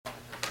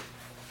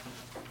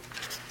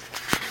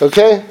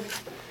Okay,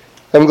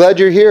 I'm glad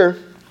you're here.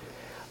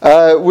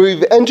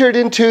 We've entered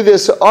into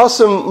this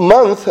awesome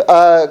month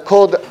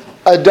called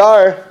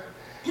Adar,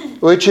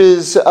 which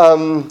is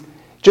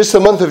just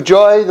the month of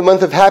joy, the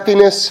month of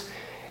happiness.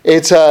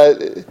 It's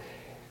the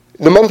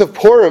month of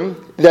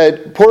Purim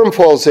that Purim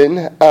falls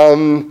in.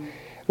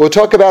 We'll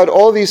talk about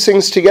all these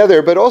things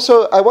together, but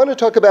also I want to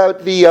talk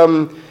about the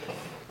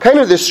kind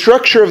of the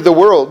structure of the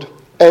world,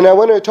 and I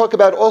want to talk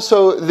about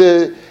also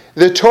the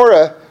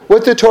Torah,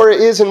 what the Torah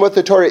is and what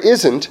the Torah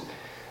isn't,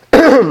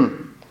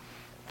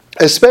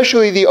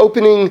 especially the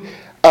opening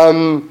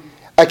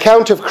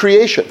account of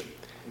creation,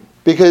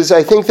 because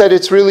I think that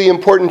it's really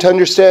important to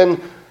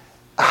understand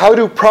how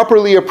to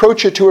properly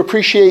approach it to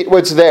appreciate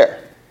what's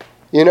there,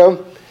 you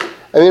know?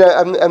 I mean,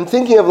 I'm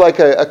thinking of like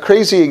a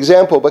crazy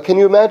example, but can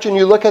you imagine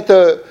you look at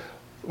the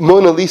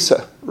Mona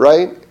Lisa,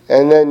 right?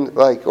 And then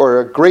or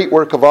a great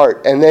work of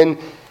art, and then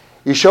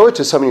you show it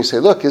to someone, you say,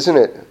 look, isn't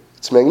it?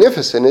 It's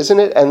magnificent, isn't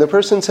it? And the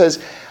person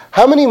says,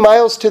 how many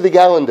miles to the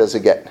gallon does it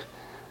get?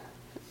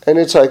 And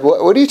it's like,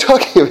 what are you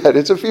talking about?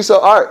 It's a piece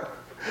of art.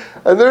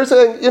 And they're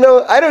saying,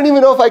 I don't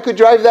even know if I could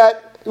drive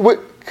that.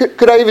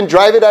 Could I even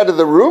drive it out of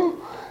the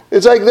room?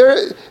 It's like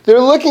they're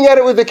looking at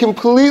it with a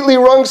completely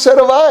wrong set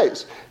of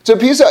eyes. It's a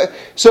piece of,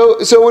 so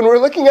when we're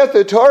looking at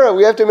the Torah,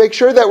 we have to make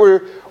sure that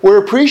we're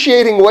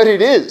appreciating what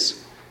it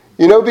is.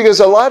 Because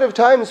a lot of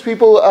times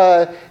people,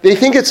 they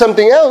think it's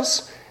something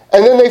else,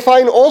 and then they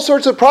find all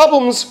sorts of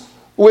problems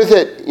with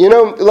it.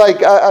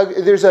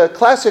 There's a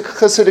classic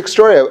Hasidic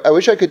story. I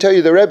wish I could tell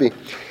you the Rebbe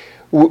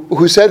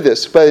who said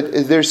this, but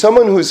there's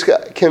someone who's, I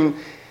don't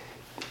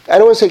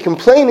want to say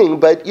complaining,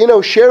 but,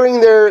 sharing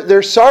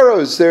their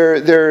sorrows,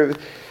 their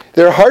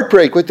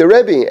heartbreak with the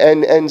Rebbe,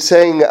 and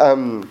saying,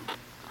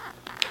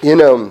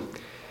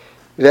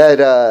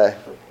 that,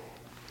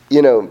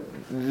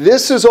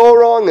 this is all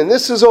wrong, and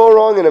this is all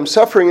wrong, and I'm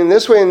suffering in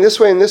this way, and this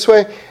way, and this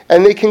way.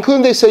 And they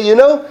conclude, they say,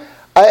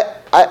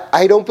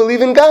 I don't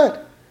believe in God.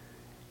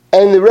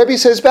 And the Rebbe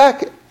says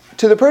back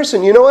to the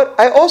person, you know what?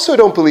 I also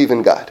don't believe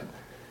in God.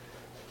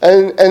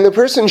 And the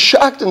person's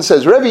shocked and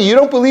says, Rebbe, you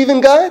don't believe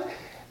in God?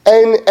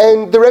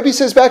 And the Rebbe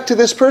says back to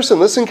this person,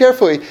 listen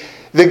carefully,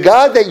 the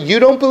God that you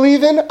don't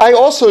believe in, I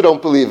also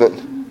don't believe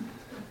in.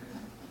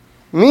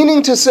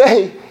 Meaning to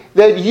say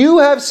that you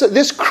have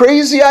this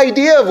crazy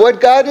idea of what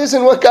God is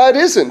and what God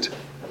isn't.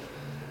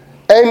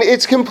 And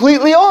it's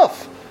completely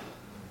off.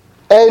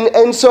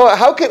 And so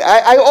how could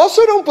I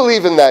also don't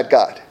believe in that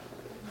God.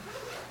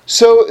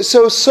 So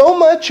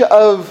much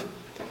of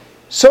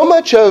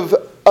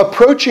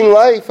approaching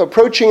life,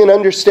 approaching an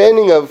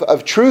understanding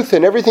of truth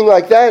and everything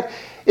like that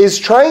is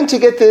trying to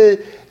get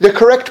the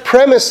correct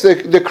premise,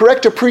 the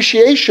correct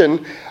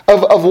appreciation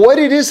of what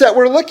it is that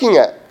we're looking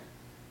at.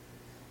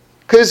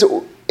 Because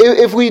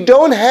if we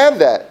don't have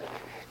that,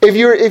 if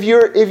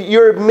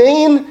your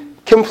main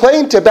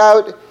complaint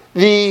about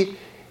the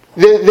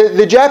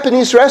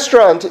Japanese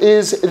restaurant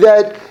is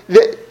that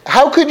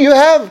how could you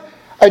have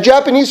a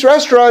Japanese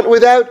restaurant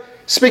without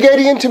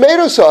spaghetti and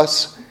tomato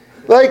sauce?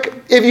 Like,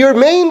 if your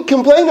main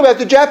complaint about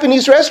the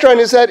Japanese restaurant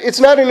is that it's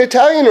not an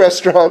Italian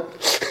restaurant,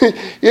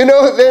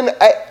 then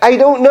I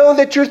don't know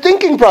that you're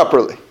thinking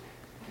properly.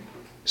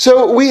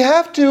 So we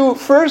have to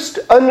first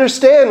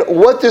understand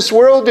what this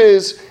world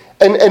is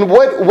and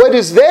what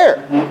is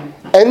there.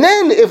 And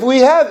then if we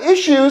have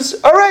issues,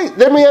 all right,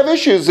 then we have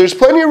issues. There's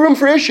plenty of room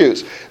for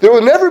issues. There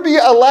will never be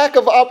a lack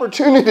of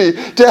opportunity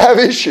to have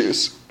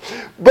issues.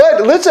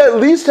 But let's at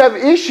least have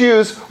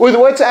issues with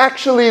what's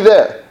actually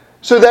there,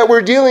 so that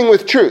we're dealing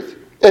with truth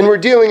and we're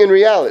dealing in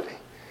reality.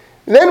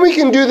 Then we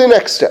can do the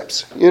next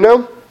steps,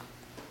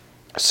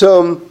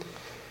 So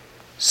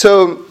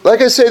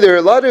like I say, there are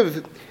a lot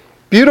of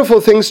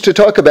beautiful things to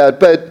talk about,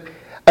 but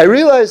I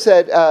realized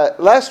that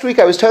last week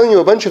I was telling you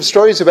a bunch of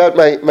stories about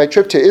my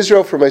trip to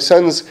Israel for my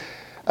son's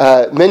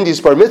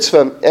Mendy's bar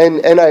mitzvah,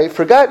 and I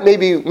forgot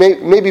maybe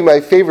my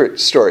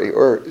favorite story,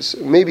 or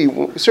maybe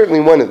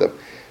certainly one of them.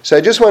 So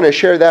I just want to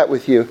share that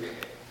with you,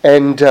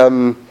 and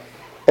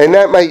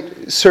that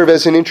might serve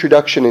as an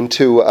introduction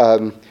into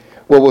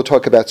what we'll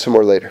talk about some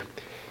more later.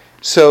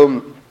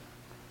 So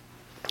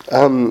I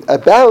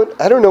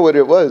don't know what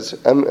it was.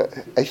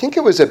 I think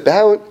it was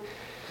about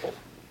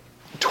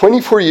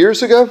 24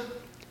 years ago.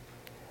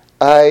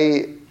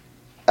 I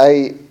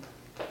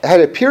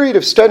had a period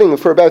of studying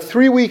for about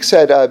 3 weeks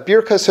at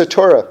Birkas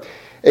HaTorah,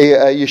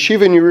 a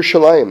yeshiva in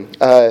Yerushalayim,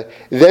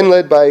 then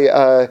led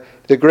by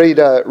the great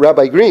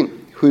Rabbi Green,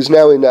 who's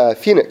now in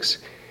Phoenix.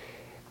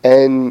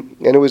 And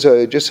it was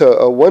just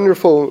a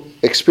wonderful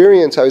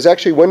experience. I was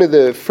actually one of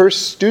the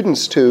first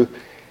students to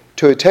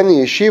attend the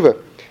yeshiva.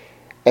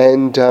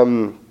 And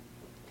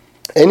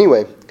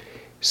anyway,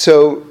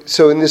 so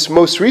in this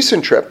most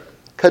recent trip,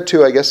 cut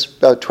to, I guess,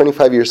 about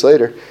 25 years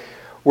later,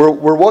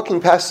 we're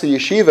walking past the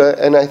yeshiva,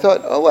 and I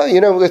thought, oh, well,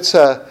 let's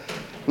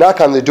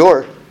knock on the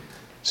door.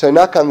 So I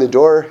knock on the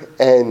door,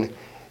 and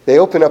they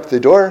open up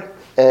the door,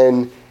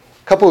 and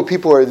a couple of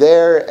people are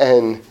there,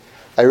 and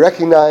I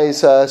recognize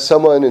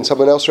someone, and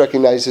someone else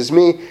recognizes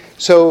me.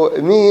 So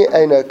me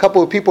and a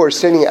couple of people are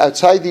standing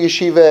outside the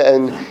yeshiva,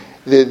 and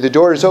the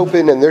door is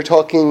open and they're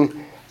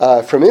talking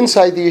from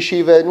inside the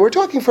yeshiva, and we're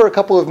talking for a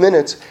couple of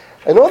minutes,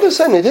 and all of a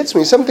sudden it hits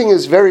me, something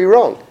is very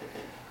wrong.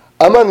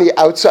 I'm on the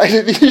outside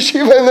of the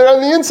yeshiva and they're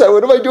on the inside.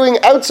 What am I doing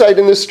outside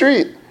in the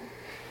street?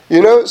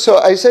 So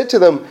I said to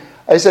them,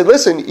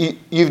 listen,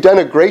 you've done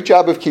a great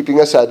job of keeping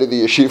us out of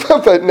the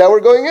yeshiva, but now we're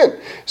going in.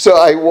 So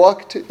I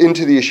walked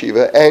into the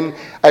yeshiva, and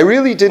I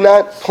really did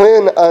not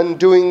plan on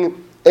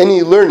doing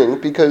any learning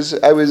because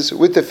I was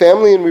with the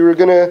family and we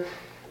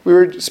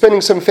were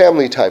spending some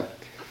family time.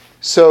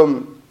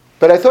 So,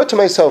 but I thought to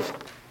myself,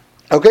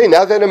 okay,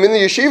 now that I'm in the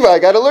yeshiva, I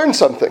got to learn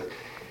something.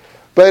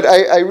 But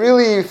I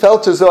really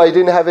felt as though I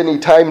didn't have any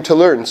time to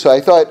learn. So I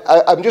thought,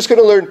 I'm just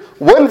going to learn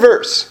one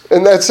verse,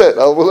 and that's it.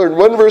 I'll learn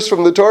one verse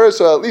from the Torah,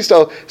 so at least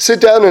I'll sit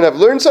down and have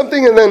learned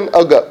something, and then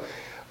I'll go.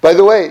 By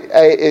the way,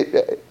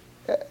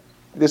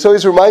 this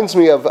always reminds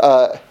me of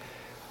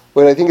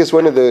what I think is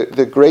one of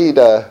the great,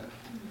 one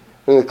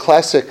of the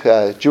classic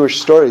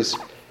Jewish stories.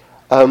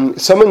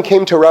 Someone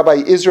came to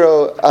Rabbi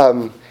Israel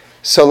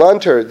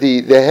Salanter,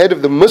 the head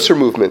of the Musar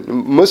movement. The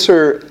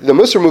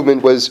Musar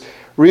movement was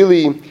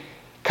really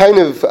kind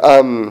of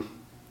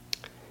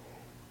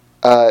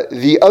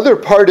the other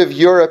part of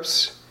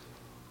Europe's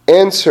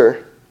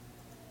answer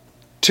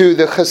to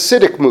the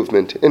Hasidic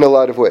movement in a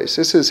lot of ways.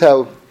 This is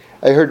how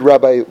I heard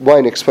Rabbi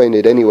Wein explain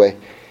it anyway,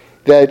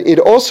 that it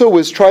also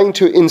was trying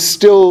to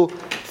instill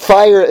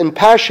fire and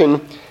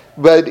passion,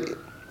 but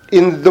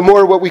in the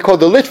more what we call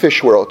the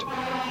Litvish world,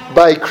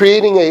 by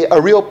creating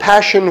a real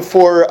passion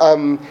for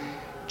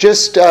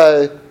just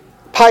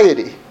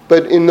piety,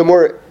 but in the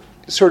more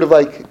sort of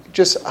like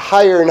just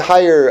higher and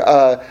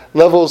higher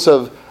levels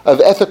of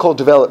ethical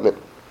development.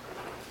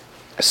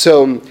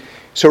 So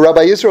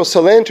Rabbi Israel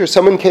Salanter,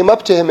 someone came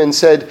up to him and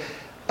said,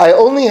 I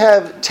only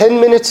have 10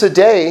 minutes a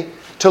day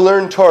to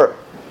learn Torah.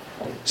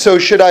 So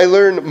should I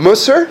learn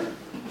Musar,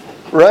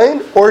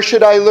 right? Or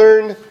should I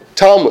learn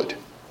Talmud,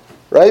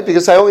 right?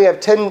 Because I only have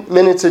 10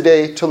 minutes a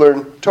day to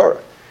learn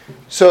Torah.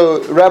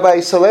 So Rabbi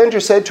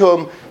Salanter said to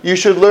him, you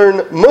should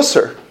learn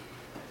Musar.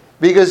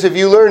 Because if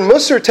you learn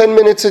Musar 10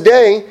 minutes a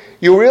day,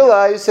 you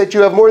realize that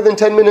you have more than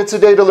 10 minutes a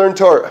day to learn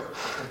Torah.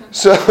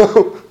 So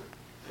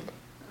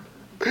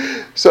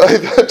I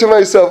thought to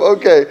myself,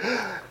 okay,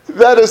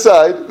 that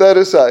aside,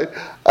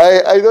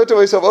 I thought to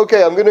myself,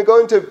 okay, I'm going to go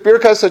into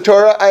Birkas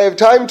HaTorah. I have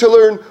time to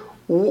learn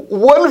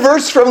one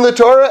verse from the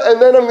Torah, and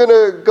then I'm going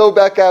to go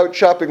back out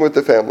shopping with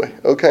the family,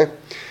 okay?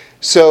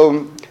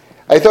 So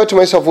I thought to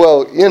myself,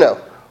 well,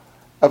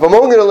 if I'm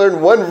only going to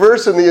learn one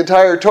verse in the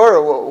entire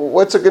Torah,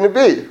 what's it going to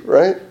be,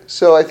 right?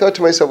 So I thought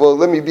to myself, well,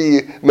 let me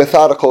be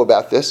methodical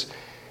about this.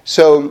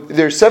 So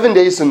there's 7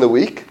 days in the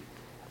week,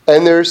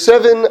 and there are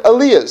 7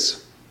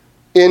 aliyahs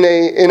in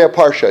a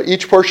parsha.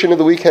 Each portion of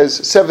the week has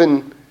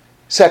 7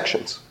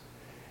 sections.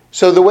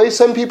 So the way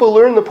some people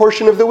learn the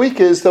portion of the week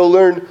is they'll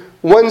learn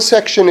one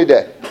section a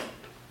day,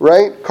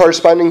 right?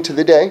 Corresponding to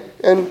the day,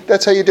 and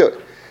that's how you do it.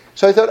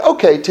 So I thought,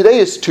 okay, today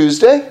is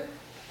Tuesday.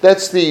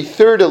 That's the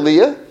third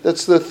aliyah.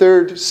 That's the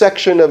third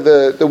section of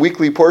the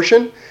weekly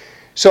portion.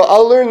 So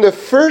I'll learn the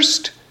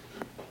first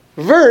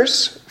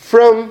verse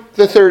from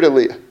the third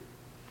aliyah.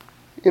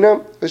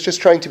 I was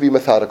just trying to be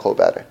methodical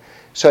about it.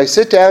 So I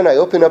sit down, I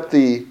open up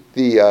the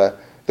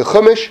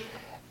Chumash,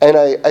 and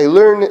I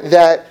learn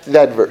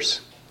that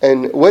verse.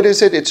 And what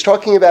is it? It's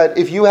talking about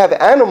if you have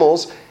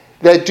animals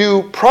that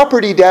do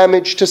property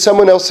damage to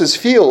someone else's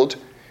field,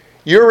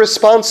 you're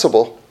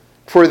responsible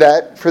for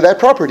that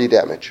property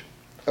damage.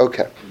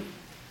 Okay.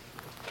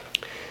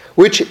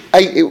 Which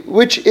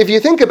if you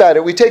think about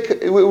it,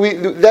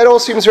 that all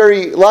seems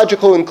very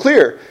logical and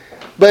clear.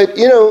 But,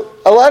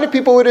 a lot of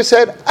people would have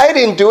said, I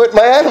didn't do it,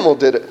 my animal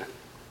did it.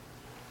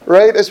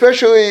 Right?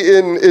 Especially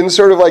in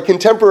sort of like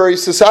contemporary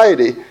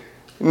society.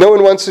 No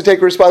one wants to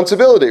take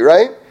responsibility,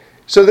 right?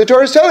 So the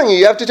Torah is telling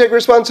you have to take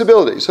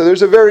responsibility. So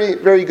there's a very,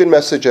 very good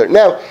message there.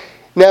 Now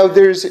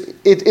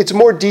it's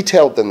more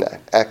detailed than that,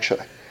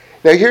 actually.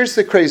 Now here's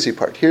the crazy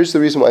part. Here's the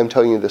reason why I'm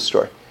telling you this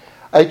story.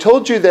 I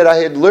told you that I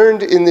had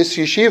learned in this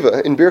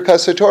yeshiva, in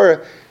Birkas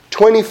HaTorah,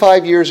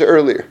 25 years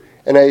earlier.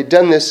 And I had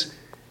done this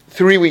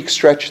 3-week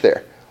stretch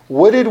there.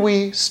 What did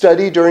we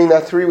study during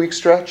that 3-week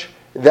stretch?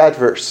 That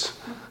verse.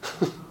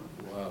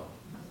 Wow.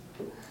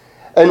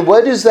 And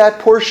what is that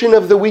portion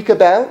of the week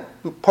about?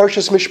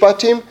 Parshas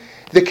Mishpatim?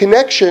 The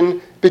connection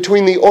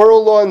between the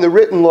oral law and the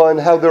written law and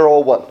how they're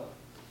all one.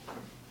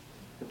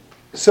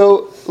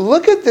 So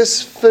look at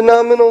this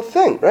phenomenal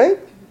thing, right?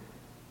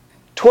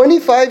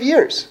 25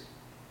 years.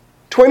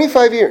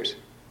 25 years.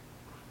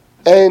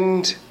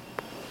 And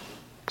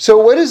so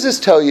what does this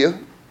tell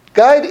you?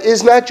 God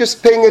is not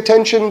just paying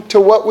attention to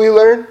what we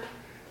learn,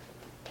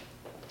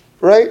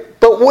 right?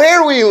 But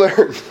where we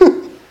learn.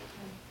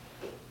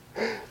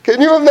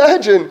 Can you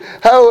imagine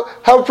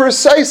how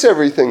precise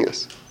everything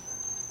is?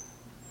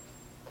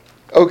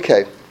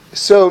 Okay,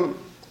 so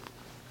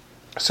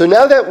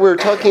now that we're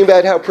talking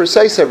about how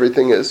precise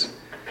everything is,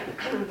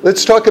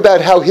 let's talk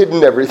about how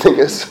hidden everything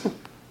is.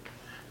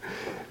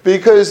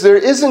 Because there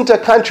isn't a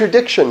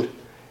contradiction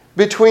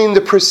between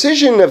the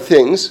precision of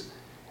things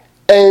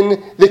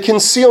and the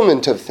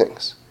concealment of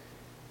things.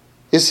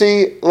 You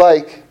see,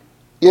 like,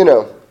 you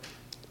know,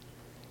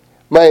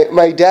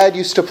 my dad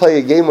used to play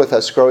a game with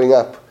us growing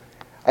up.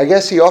 I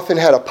guess he often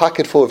had a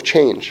pocket full of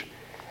change.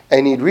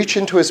 And he'd reach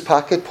into his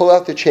pocket, pull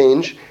out the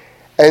change,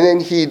 and then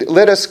he'd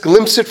let us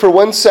glimpse it for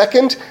 1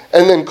 second,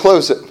 and then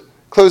close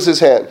his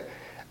hand.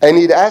 And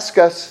he'd ask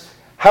us,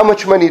 how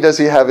much money does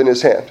he have in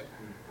his hand?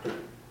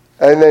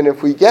 And then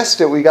if we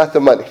guessed it, we got the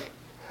money.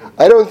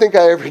 I don't think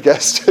I ever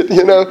guessed it,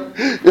 you know?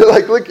 You're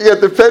like looking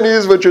at the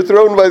pennies, but you're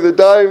thrown by the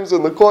dimes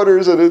and the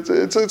quarters, and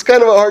it's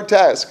kind of a hard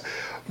task.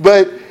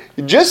 But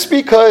just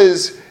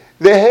because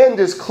the hand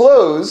is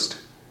closed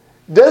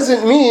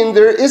doesn't mean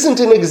there isn't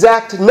an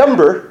exact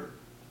number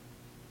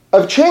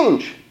of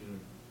change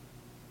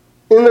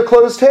in the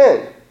closed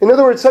hand. In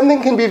other words,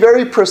 something can be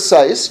very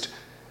precise,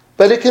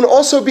 but it can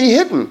also be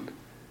hidden.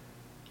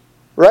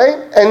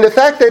 Right? And the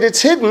fact that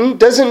it's hidden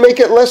doesn't make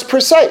it less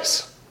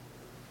precise.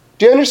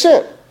 Do you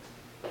understand?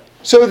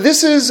 So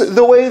this is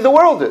the way the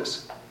world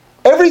is.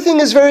 Everything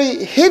is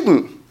very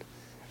hidden,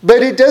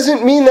 but it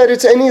doesn't mean that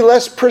it's any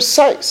less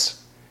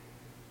precise.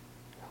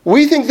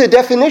 We think the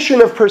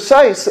definition of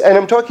precise, and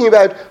I'm talking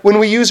about when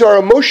we use our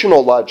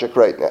emotional logic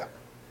right now,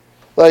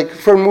 like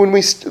from when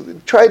we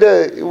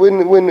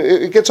when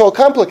it gets all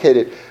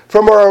complicated.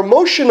 From our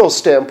emotional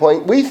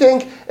standpoint, we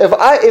think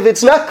if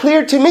it's not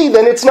clear to me,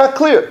 then it's not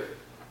clear.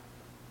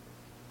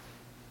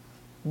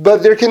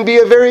 But there can be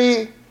a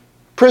very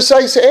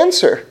precise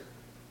answer.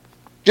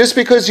 Just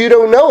because you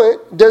don't know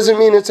it doesn't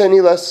mean it's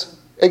any less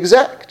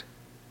exact.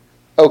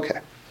 Okay,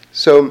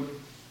 so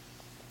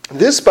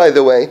this, by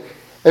the way,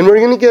 and we're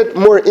going to get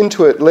more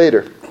into it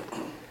later,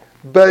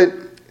 but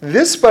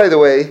this, by the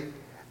way,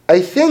 I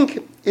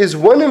think is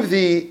one of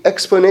the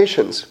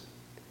explanations.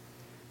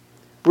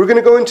 We're going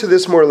to go into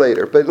this more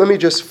later, but let me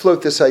just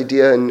float this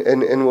idea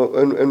and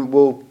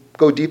we'll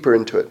go deeper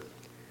into it.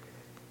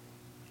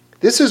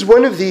 This is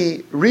one of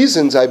the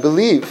reasons, I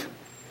believe,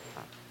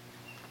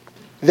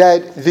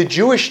 that the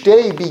Jewish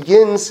day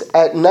begins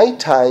at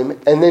nighttime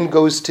and then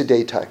goes to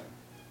daytime.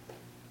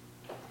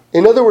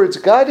 In other words,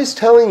 God is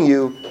telling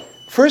you,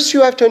 first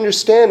you have to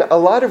understand a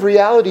lot of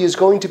reality is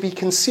going to be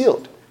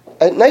concealed.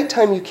 At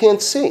nighttime you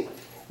can't see.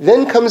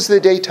 Then comes the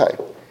daytime.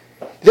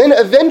 Then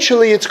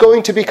eventually it's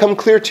going to become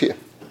clear to you.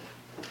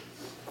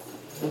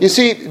 You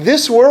see,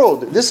 this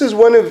world, this is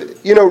one of,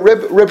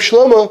 Reb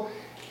Shlomo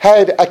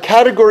had a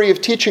category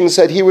of teachings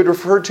that he would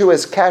refer to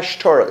as cash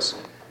Torahs.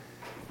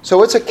 So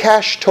what's a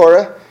cash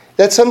Torah?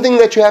 That's something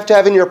that you have to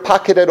have in your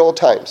pocket at all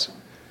times.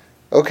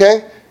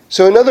 Okay?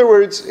 So in other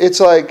words,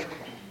 it's like,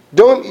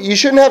 you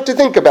shouldn't have to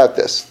think about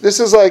this. This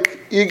is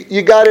like,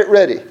 you got it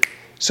ready.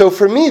 So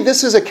for me,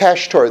 this is a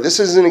cash Torah. This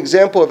is an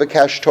example of a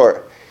cash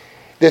Torah.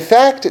 The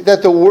fact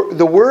that the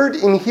word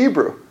in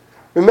Hebrew,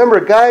 remember,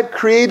 God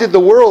created the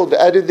world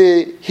out of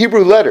the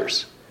Hebrew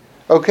letters.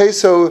 Okay,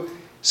 so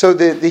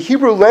the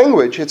Hebrew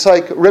language, it's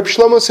like Reb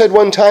Shlomo said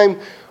one time,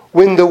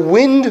 when the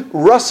wind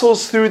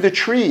rustles through the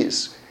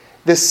trees,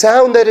 the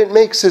sound that it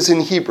makes is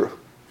in Hebrew.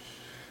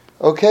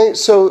 Okay,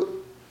 so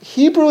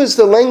Hebrew is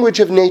the language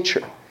of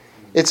nature.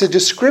 It's a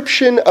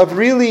description of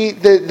really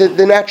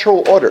the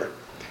natural order.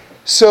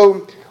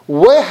 So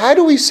how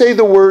do we say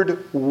the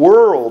word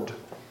world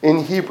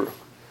in Hebrew?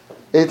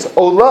 It's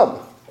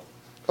olam.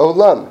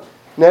 Olam.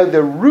 Now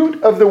the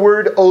root of the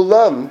word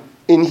olam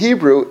in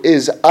Hebrew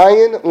is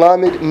ayin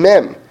lamed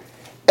mem.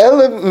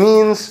 Elam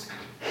means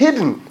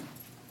hidden.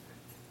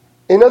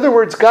 In other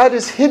words, God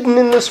is hidden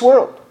in this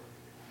world.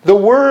 The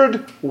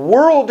word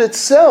world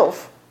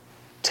itself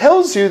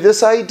tells you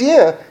this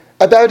idea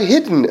about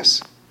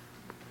hiddenness.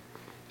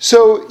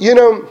 So,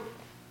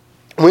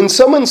 when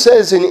someone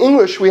says in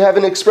English we have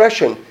an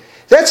expression,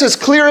 that's as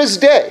clear as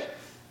day.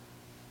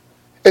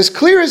 As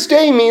clear as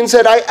day means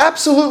that I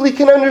absolutely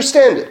can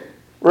understand it,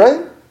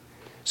 right?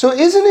 So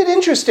isn't it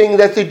interesting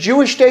that the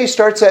Jewish day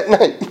starts at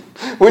night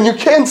when you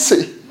can't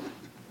see?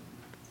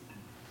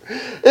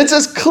 It's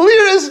as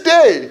clear as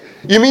day.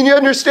 You mean you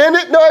understand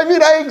it? No, I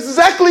mean I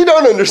exactly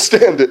don't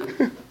understand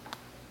it.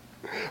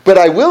 But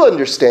I will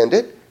understand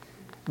it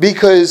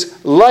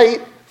because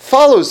light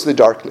follows the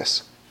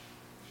darkness.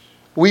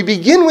 We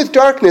begin with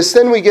darkness,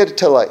 then we get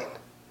to light.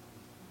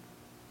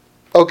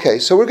 Okay,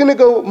 so we're going to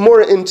go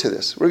more into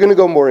this.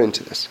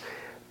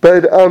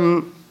 But,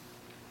 and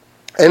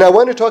I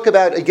want to talk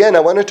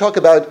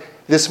about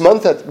this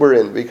month that we're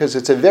in, because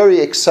it's a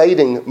very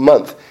exciting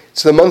month.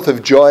 It's the month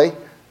of joy,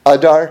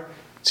 Adar.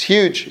 It's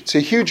huge. It's a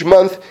huge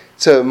month.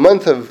 It's a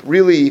month of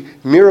really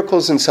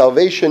miracles and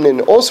salvation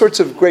and all sorts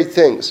of great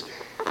things.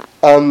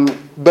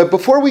 But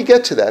before we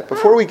get to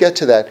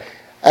that,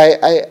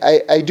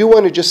 I do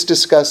want to just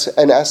discuss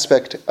an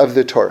aspect of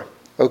the Torah,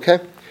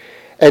 okay?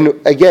 And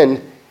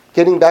again,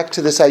 getting back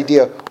to this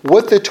idea,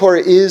 what the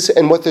Torah is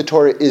and what the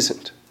Torah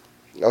isn't,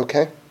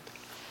 okay?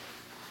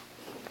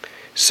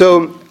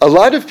 So a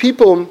lot of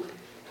people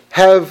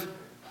have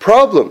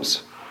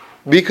problems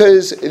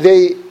because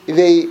they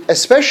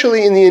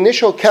especially in the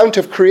initial count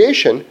of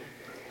creation,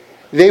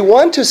 they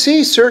want to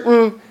see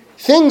certain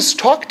things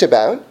talked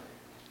about,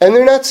 and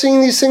they're not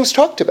seeing these things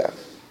talked about.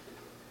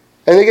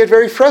 And they get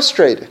very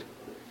frustrated.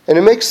 And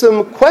it makes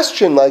them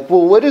question, like,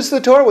 well, what is the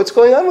Torah? What's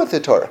going on with the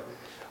Torah?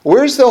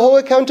 Where's the whole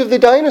account of the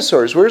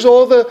dinosaurs? Where's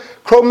all the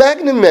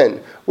Cro-Magnon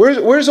men?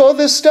 Where's all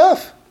this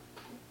stuff?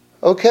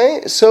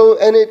 Okay? So,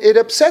 and it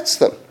upsets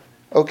them.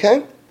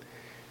 Okay?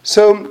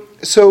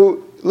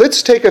 So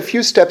let's take a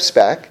few steps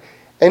back.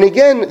 And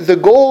again, the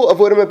goal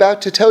of what I'm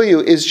about to tell you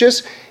is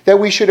just that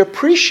we should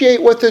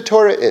appreciate what the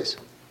Torah is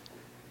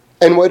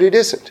and what it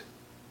isn't.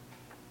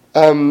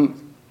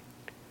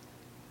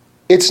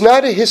 It's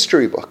not a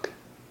history book.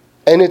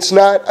 And it's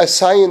not a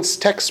science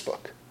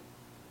textbook.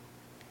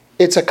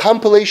 It's a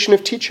compilation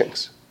of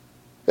teachings.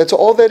 That's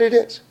all that it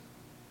is.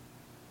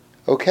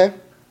 Okay?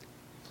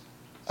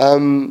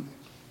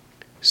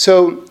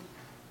 So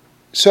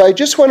I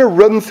just want to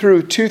run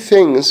through two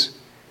things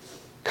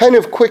kind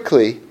of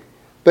quickly,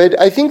 but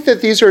I think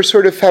that these are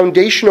sort of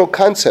foundational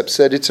concepts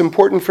that it's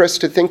important for us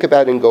to think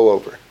about and go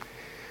over.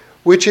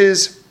 Which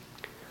is,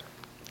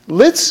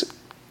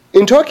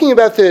 in talking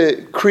about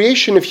the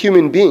creation of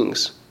human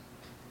beings,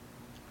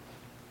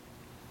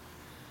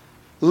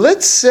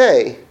 let's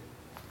say,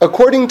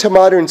 according to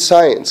modern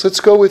science, let's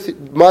go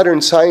with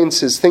modern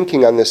science's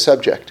thinking on this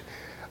subject.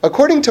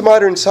 According to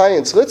modern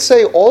science, let's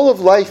say all of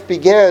life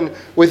began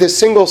with a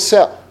single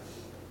cell,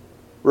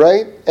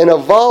 right? And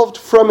evolved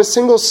from a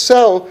single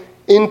cell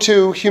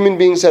into human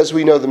beings as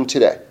we know them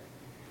today.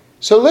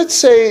 So let's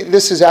say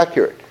this is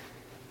accurate,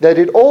 that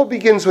it all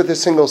begins with a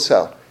single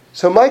cell.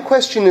 So my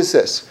question is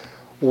this: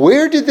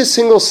 where did the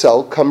single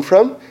cell come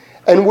from?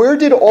 And where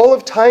did all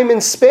of time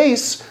and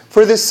space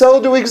for the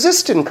cell to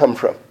exist and come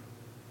from?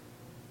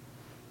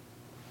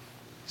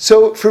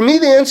 So for me,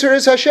 the answer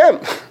is Hashem.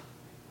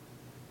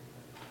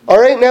 All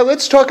right, now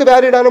let's talk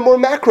about it on a more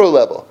macro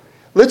level.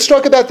 Let's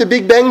talk about the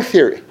Big Bang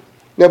Theory.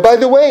 Now, by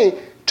the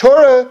way,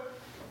 Torah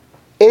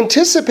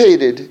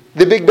anticipated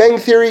the Big Bang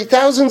Theory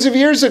thousands of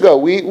years ago.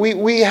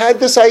 We had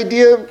this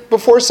idea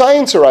before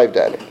science arrived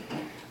at it.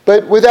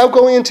 But without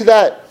going into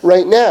that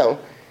right now,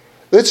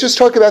 let's just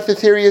talk about the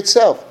theory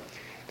itself.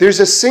 There's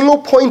a single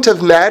point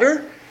of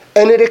matter,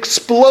 and it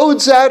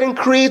explodes out and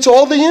creates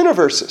all the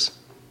universes.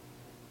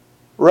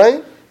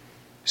 Right?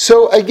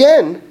 So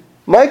again,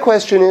 my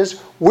question is,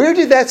 where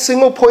did that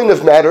single point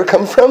of matter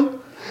come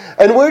from?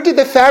 And where did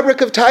the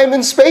fabric of time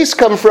and space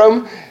come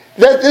from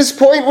that this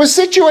point was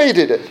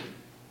situated in?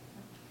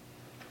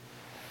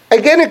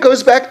 Again, it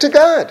goes back to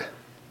God.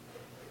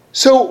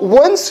 So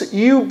once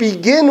you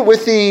begin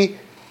with the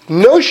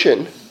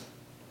notion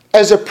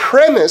as a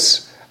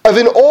premise of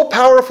an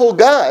all-powerful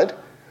God,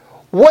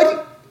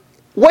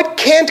 what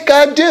can't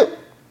God do?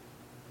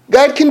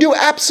 God can do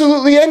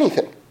absolutely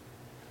anything.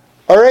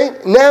 All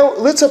right? Now,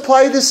 let's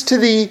apply this to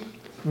the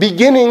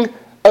beginning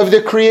of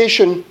the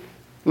creation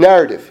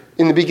narrative,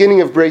 in the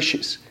beginning of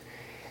Breshis.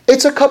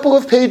 It's a couple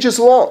of pages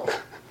long.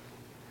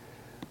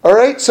 All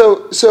right?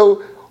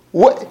 So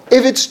what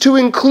if it's to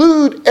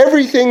include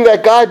everything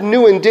that God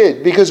knew and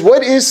did? Because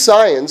what is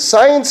science?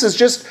 Science is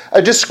just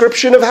a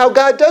description of how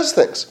God does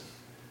things.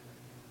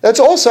 That's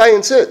all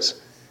science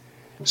is.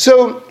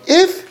 So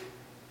if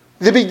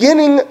the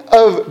beginning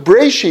of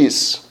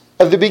Breshis,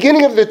 of the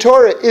beginning of the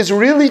Torah, is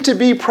really to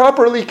be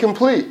properly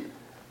complete,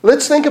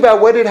 let's think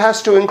about what it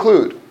has to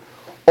include.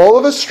 All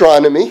of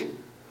astronomy,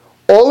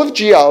 all of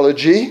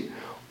geology,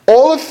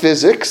 all of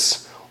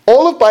physics,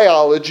 all of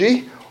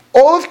biology,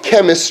 all of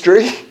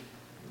chemistry,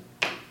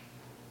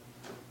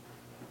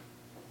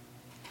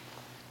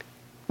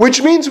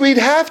 which means we'd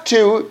have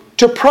to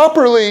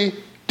properly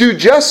do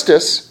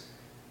justice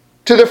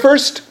to the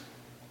first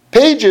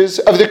pages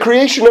of the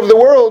creation of the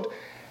world,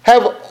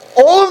 have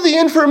all of the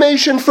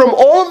information from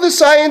all of the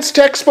science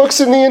textbooks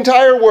in the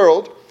entire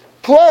world,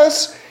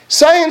 plus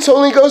science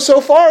only goes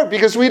so far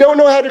because we don't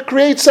know how to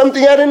create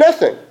something out of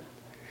nothing.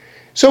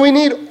 So we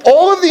need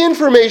all of the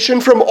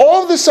information from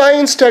all of the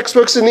science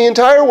textbooks in the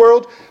entire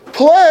world,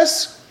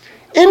 plus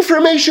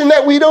information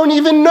that we don't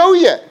even know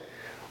yet,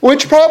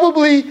 which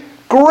probably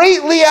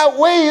greatly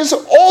outweighs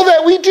all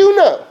that we do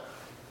know.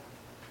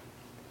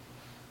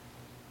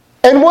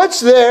 And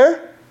what's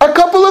there? A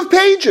couple of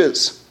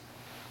pages.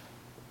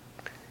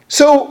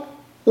 So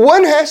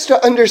one has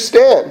to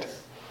understand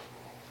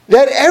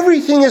that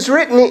everything is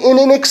written in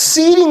an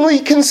exceedingly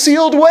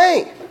concealed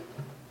way.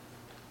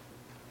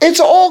 It's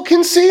all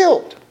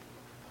concealed.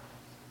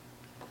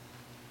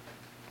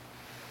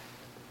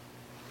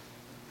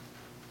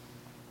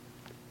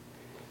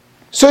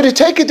 So to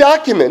take a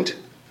document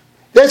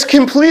that's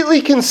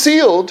completely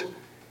concealed,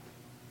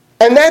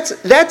 and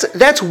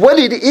that's what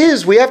it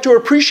is, we have to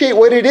appreciate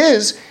what it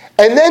is,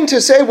 and then to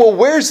say, well,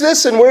 where's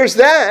this and where's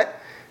that?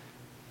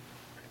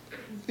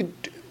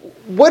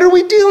 What are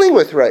we dealing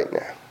with right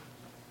now?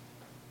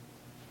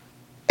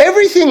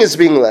 Everything is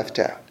being left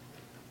out.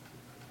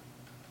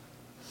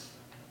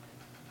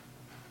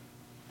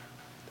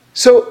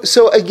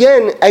 So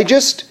again,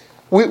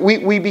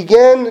 we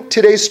began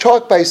today's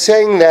talk by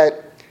saying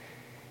that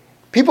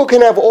people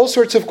can have all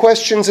sorts of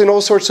questions and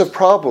all sorts of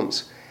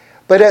problems,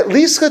 but at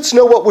least let's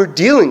know what we're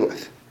dealing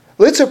with.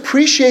 Let's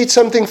appreciate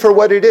something for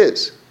what it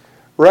is,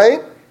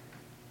 right?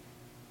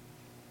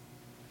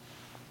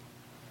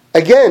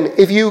 Again,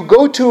 if you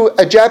go to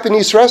a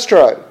Japanese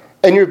restaurant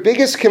and your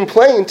biggest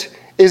complaint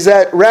is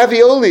that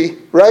ravioli,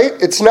 right,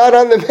 it's not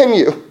on the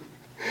menu,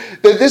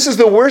 that this is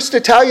the worst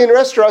Italian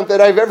restaurant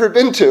that I've ever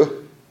been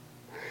to.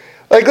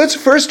 Like, let's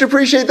first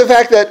appreciate the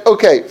fact that,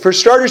 okay, for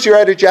starters, you're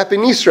at a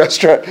Japanese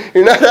restaurant.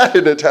 You're not at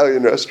an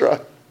Italian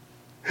restaurant.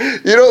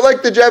 You don't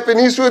like the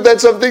Japanese food,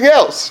 that's something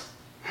else.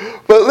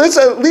 But let's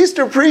at least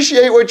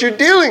appreciate what you're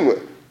dealing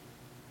with.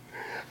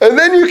 And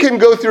then you can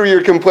go through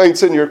your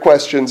complaints and your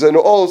questions and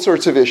all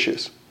sorts of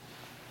issues.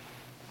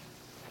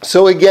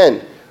 So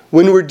again,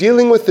 when we're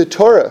dealing with the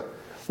Torah,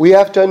 we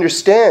have to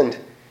understand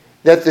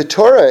that the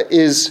Torah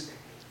is,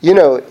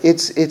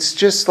 it's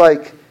just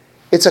like,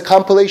 it's a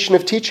compilation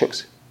of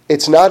teachings.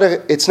 It's not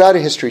a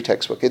history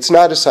textbook. It's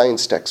not a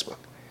science textbook.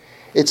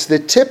 It's the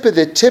tip of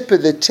the tip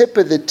of the tip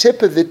of the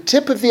tip of the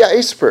tip of the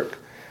iceberg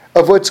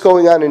of what's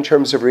going on in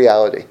terms of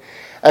reality.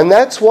 And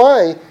that's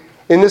why,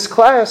 in this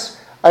class,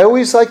 I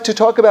always like to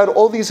talk about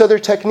all these other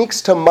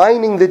techniques to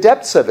mining the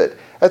depths of it.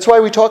 That's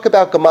why we talk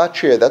about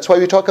gematria. That's why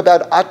we talk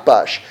about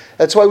atbash.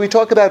 That's why we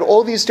talk about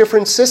all these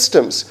different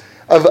systems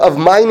of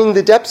mining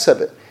the depths of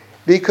it.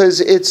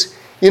 Because it's,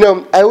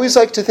 I always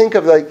like to think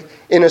of, like,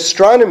 in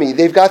astronomy,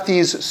 they've got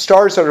these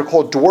stars that are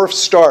called dwarf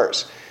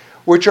stars,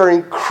 which are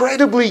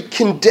incredibly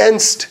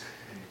condensed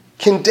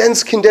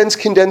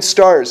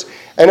stars.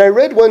 And I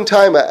read one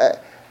time,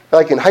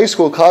 like in high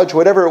school, college,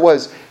 whatever it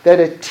was, that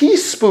a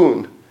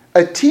teaspoon's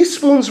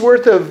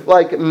worth of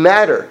like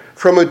matter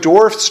from a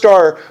dwarf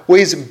star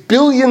weighs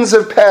billions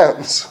of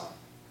pounds.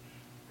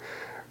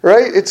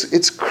 Right?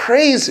 It's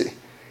crazy.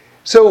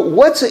 So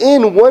what's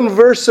in one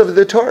verse of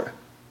the Torah?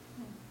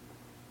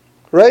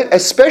 Right?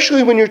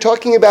 Especially when you're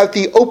talking about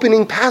the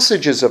opening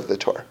passages of the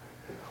Torah.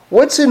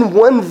 What's in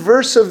one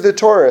verse of the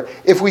Torah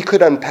if we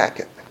could unpack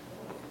it?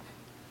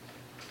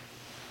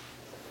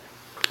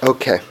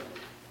 Okay.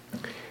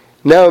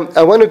 Now,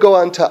 I want to go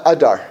on to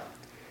Adar,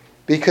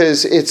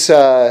 because it's,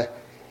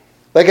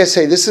 like I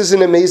say, this is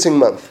an amazing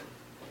month.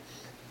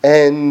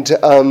 And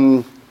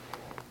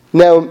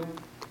now,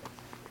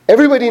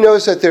 everybody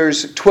knows that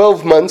there's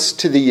 12 months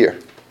to the year,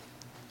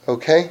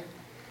 okay?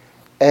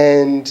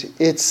 And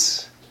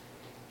it's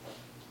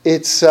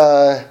let's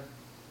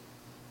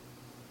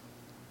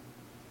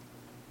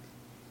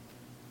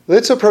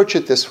approach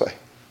it this way.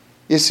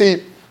 You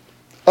see,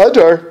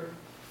 Adar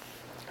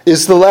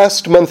is the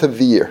last month of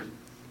the year.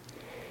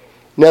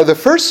 Now, the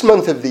first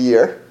month of the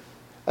year,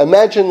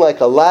 imagine like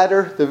a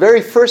ladder. The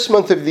very first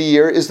month of the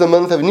year is the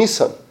month of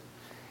Nisan.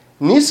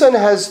 Nisan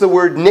has the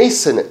word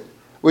nes in it,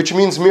 which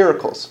means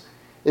miracles.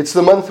 It's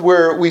the month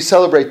where we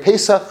celebrate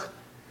Pesach.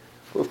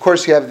 Of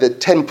course, you have the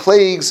 10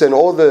 plagues and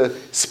all the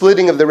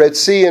splitting of the Red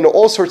Sea and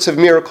all sorts of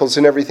miracles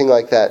and everything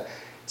like that.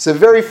 It's the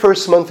very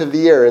first month of the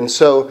year, and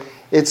so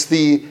it's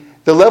the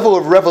level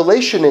of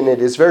revelation in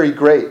it is very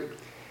great.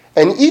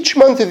 And each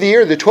month of the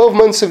year, the 12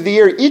 months of the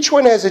year, each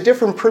one has a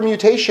different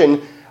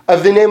permutation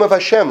of the name of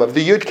Hashem, of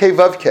the Yud Kei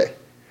Vav Kei.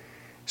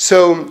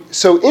 So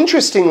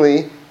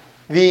interestingly,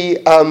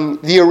 the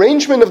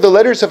arrangement of the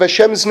letters of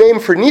Hashem's name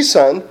for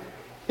Nisan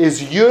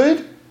is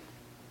Yud,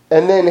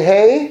 and then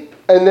Hey,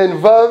 and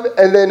then Vav,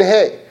 and then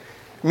Hey.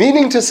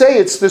 Meaning to say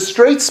it's the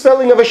straight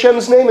spelling of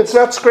Hashem's name, it's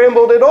not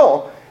scrambled at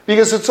all,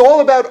 because it's all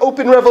about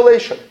open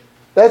revelation.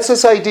 That's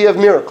this idea of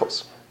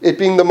miracles, it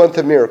being the month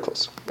of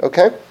miracles,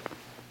 okay?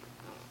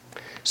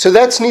 So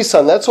that's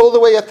Nisan, that's all the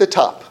way at the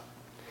top.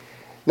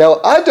 Now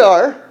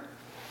Adar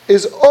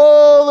is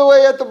all the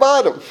way at the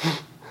bottom.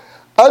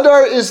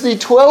 Adar is the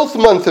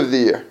 12th month of the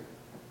year.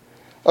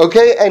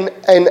 Okay, and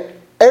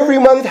every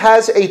month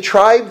has a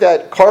tribe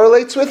that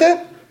correlates with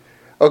it.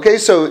 Okay,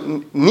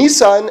 so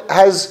Nisan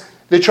has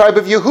the tribe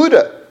of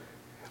Yehuda.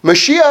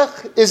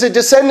 Mashiach is a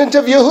descendant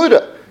of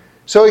Yehuda.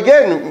 So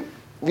again,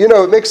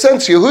 it makes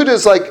sense. Yehuda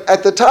is like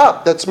at the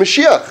top. That's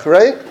Mashiach,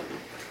 right?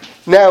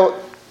 Now,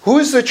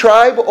 who's the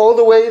tribe all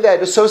the way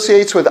that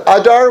associates with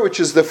Adar,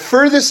 which is the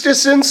furthest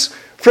distance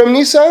from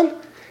Nisan?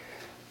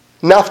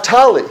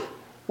 Naphtali,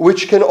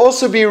 which can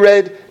also be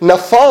read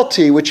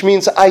Nafalti, which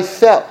means I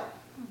fell.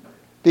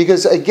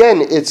 Because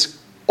again, it's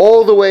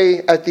all the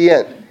way at the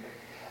end.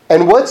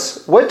 And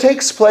what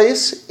takes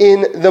place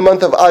in the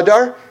month of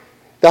Adar?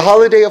 The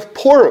holiday of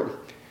Purim.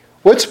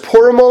 What's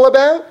Purim all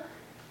about?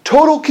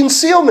 Total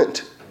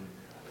concealment,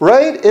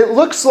 right? It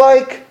looks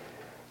like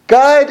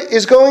God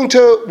is going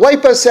to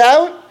wipe us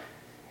out,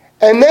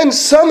 and then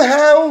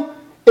somehow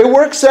it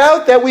works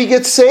out that we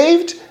get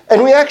saved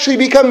and we actually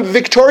become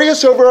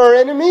victorious over our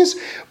enemies,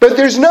 but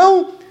there's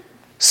no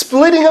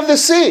splitting of the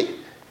sea.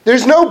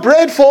 There's no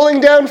bread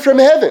falling down from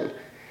heaven.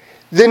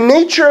 The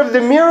nature of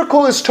the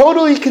miracle is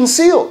totally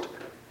concealed.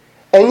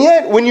 And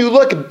yet, when you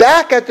look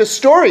back at the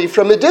story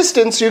from a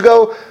distance, you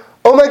go,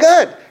 oh my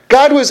God,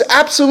 God was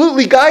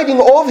absolutely guiding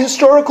all of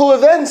historical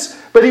events,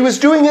 but he was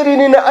doing it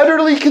in an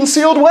utterly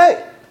concealed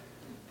way.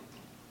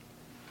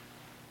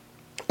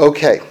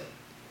 Okay,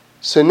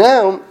 so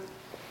now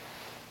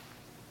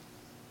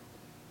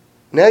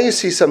you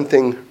see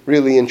something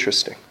really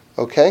interesting,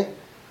 okay?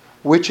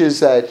 Which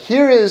is that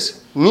here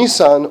is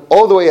Nisan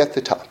all the way at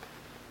the top.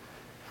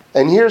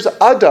 And here's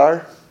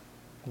Adar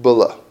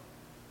below,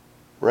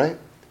 right?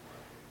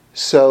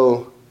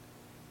 So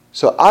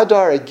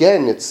Adar,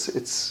 again,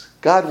 it's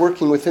God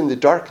working within the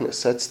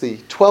darkness. That's the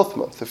 12th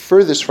month, the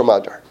furthest from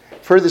Adar,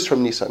 furthest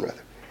from Nisan,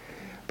 rather.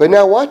 But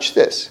now watch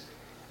this,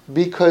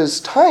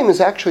 because time is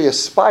actually a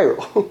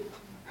spiral.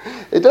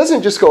 It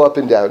doesn't just go up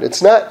and down.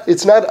 It's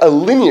not a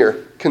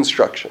linear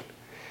construction.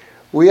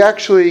 We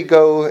actually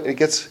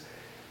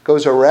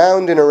goes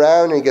around and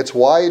around, and it gets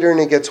wider and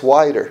it gets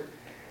wider.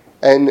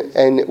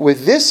 And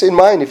with this in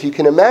mind, if you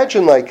can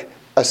imagine like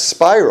a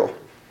spiral,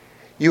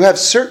 you have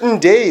certain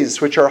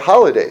days which are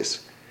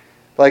holidays.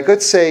 Like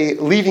let's say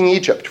leaving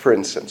Egypt, for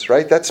instance,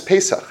 right? That's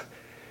Pesach.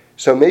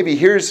 So maybe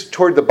here's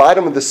toward the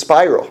bottom of the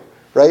spiral,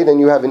 right? And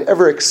you have an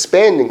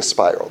ever-expanding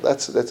spiral.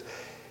 That's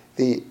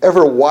the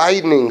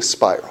ever-widening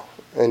spiral.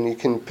 And you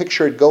can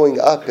picture it going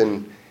up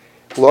in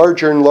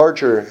larger and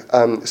larger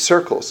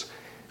circles.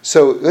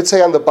 So let's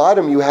say on the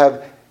bottom you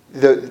have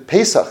the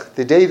Pesach,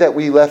 the day that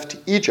we left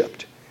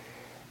Egypt.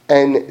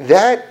 And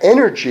that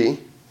energy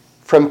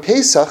from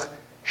Pesach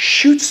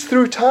shoots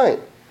through time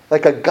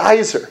like a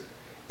geyser.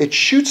 It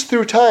shoots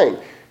through time.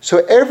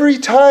 So every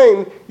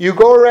time you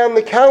go around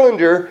the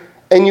calendar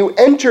and you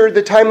enter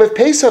the time of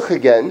Pesach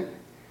again,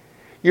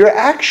 you're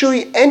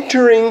actually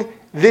entering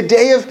the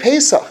day of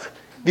Pesach,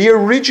 the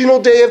original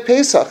day of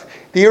Pesach,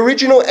 the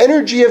original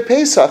energy of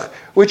Pesach,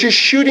 which is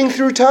shooting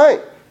through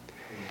time.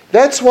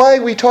 That's why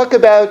we talk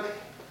about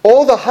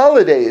all the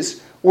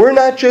holidays. We're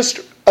not just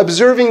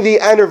observing the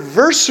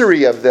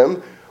anniversary of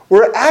them,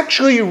 we're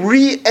actually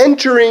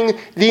re-entering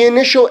the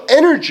initial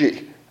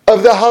energy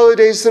of the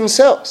holidays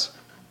themselves.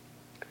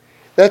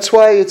 That's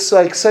why it's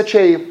like such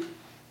an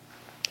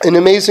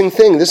amazing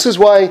thing. This is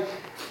why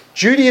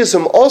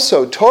Judaism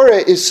also, Torah,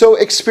 is so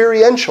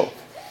experiential.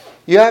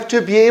 You have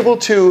to be able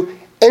to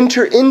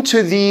enter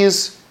into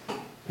these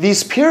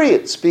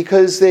periods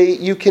because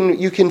you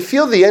can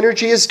feel the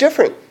energy is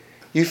different.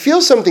 You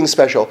feel something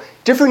special.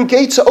 Different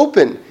gates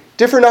open.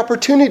 Different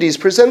opportunities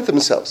present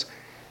themselves.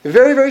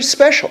 Very, very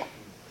special.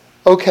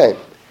 Okay.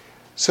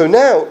 So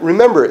now,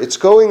 remember, it's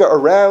going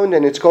around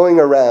and it's going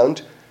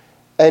around.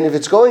 And if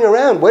it's going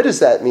around, what does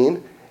that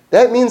mean?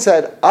 That means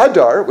that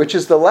Adar, which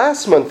is the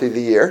last month of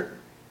the year,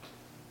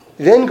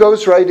 then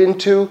goes right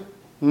into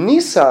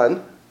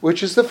Nisan,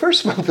 which is the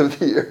first month of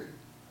the year.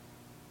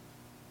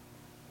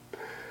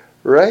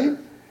 Right?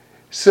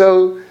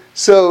 So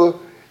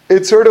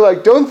it's sort of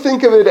like, don't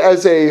think of it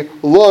as a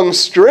long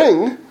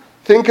string.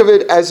 Think of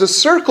it as a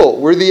circle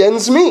where the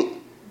ends meet.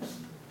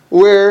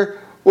 Where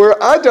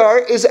Adar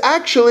is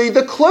actually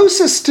the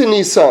closest to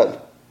Nisan.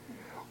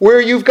 Where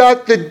you've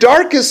got the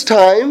darkest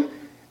time,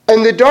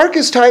 and the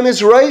darkest time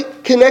is right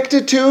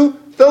connected to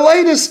the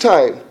lightest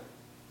time.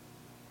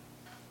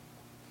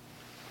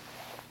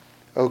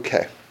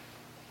 Okay.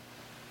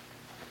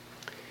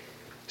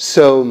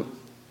 So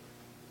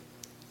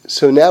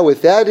now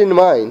with that in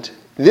mind,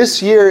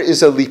 this year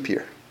is a leap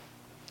year.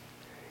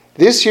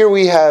 This year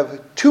we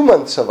have 2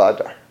 months of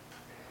Adar.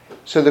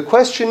 So the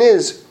question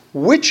is,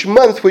 which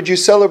month would you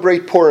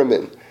celebrate Purim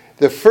in?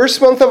 The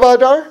first month of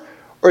Adar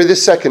or the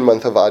second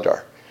month of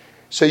Adar?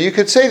 So you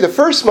could say the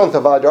first month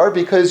of Adar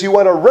because you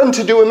want to run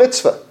to do a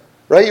mitzvah,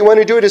 right? You want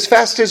to do it as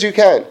fast as you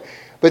can.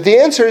 But the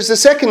answer is the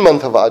second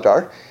month of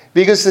Adar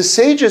because the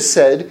sages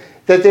said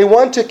that they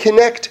want to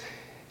connect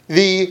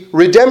the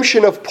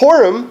redemption of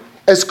Purim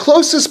as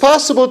close as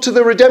possible to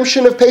the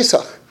redemption of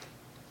Pesach.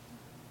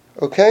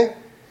 Okay?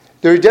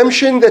 The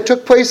redemption that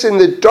took place in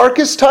the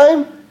darkest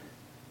time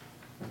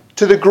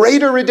to the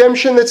greater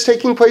redemption that's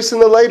taking place in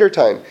the lighter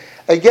time.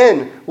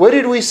 Again, what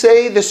did we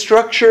say the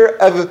structure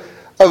of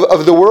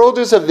the world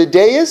is, of the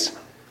day is?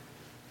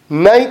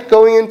 Night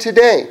going into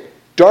day.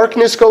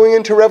 Darkness going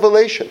into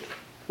revelation.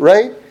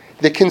 Right?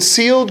 The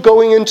concealed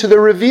going into the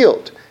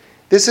revealed.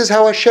 This is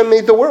how Hashem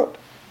made the world.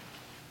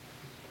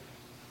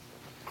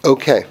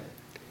 Okay.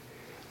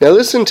 Now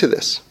listen to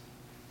this.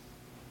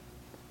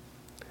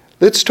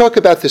 Let's talk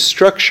about the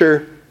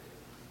structure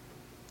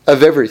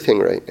of everything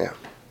right now.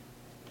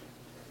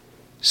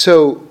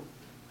 So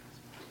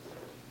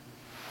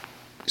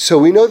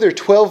we know there are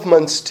 12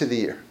 months to the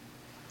year.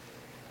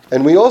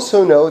 And we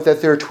also know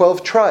that there are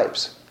 12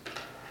 tribes.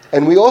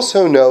 And we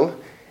also know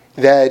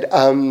that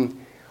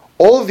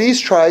all of these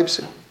tribes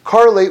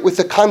correlate with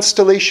the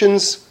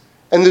constellations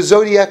and the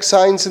zodiac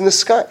signs in the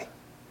sky.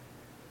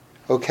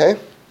 Okay?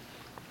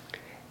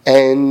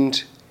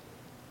 And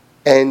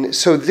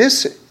so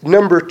this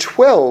number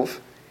 12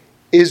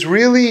 is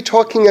really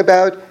talking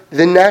about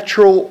the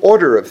natural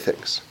order of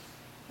things.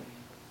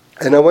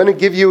 And I want to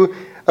give you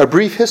a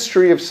brief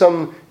history of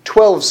some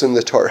 12s in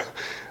the Torah,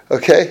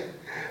 okay?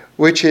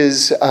 Which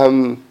is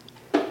the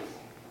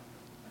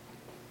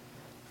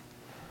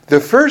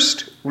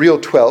first real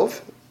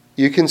 12,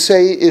 you can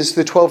say, is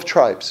the 12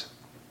 tribes.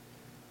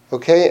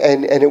 Okay?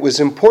 And it was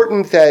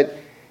important that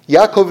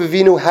Yaakov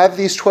Avinu have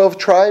these 12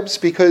 tribes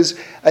because,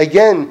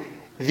 again,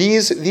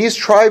 these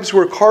tribes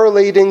were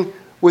correlating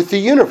with the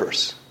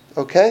universe.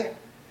 Okay?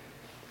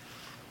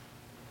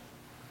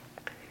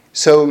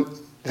 So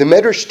the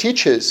Medrash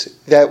teaches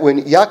that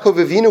when Yaakov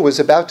Avinu was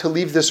about to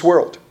leave this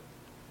world,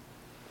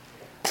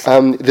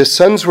 the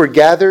sons were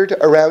gathered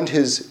around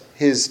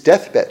his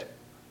deathbed.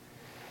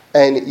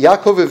 And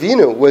Yaakov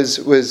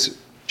Avinu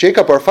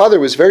Jacob, our father,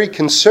 was very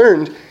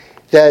concerned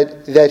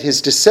that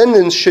his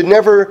descendants should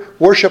never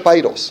worship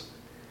idols.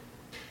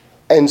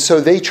 And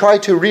so they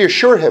tried to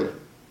reassure him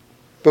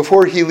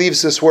before he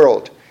leaves this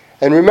world.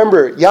 And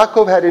remember,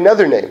 Yaakov had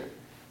another name,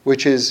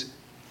 which is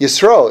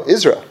Yisrael,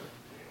 Israel.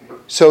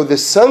 So the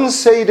sons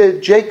say to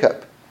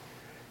Jacob,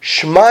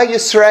 Shema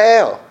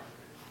Yisrael.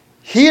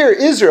 Hear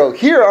Israel,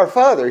 hear our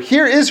father,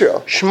 hear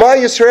Israel. Shema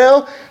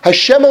Yisrael,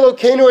 Hashem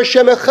Elokeinu,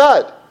 Hashem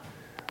Echad.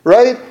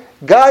 Right?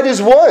 God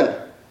is one.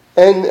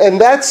 And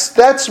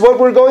that's what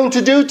we're going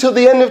to do till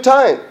the end of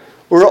time.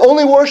 We're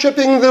only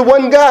worshiping the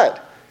one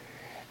God.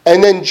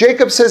 And then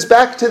Jacob says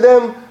back to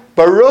them,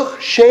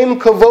 Baruch Shem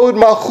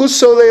Kavod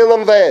Malchuso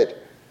Le'elam Va'ed.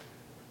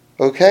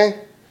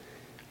 Okay?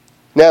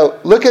 Now,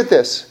 look at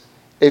this.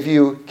 If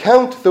you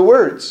count the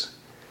words,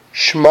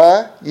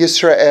 Shema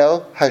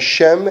Yisrael,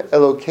 Hashem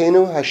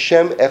Elokeinu,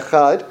 Hashem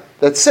Echad,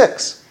 that's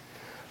 6.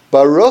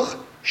 Baruch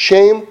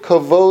Shem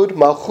Kavod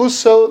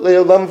Malchuso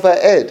Le'elam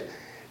Va'ed.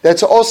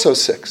 That's also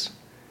 6.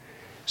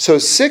 So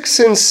 6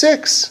 and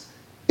 6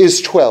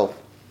 is 12.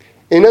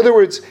 In other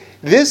words,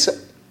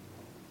 this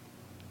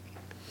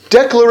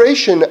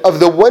declaration of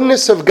the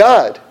oneness of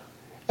God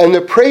and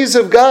the praise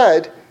of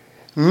God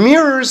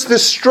mirrors the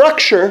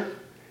structure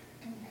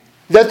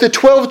that the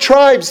 12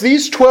 tribes,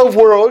 these 12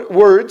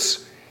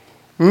 words,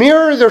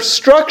 mirror the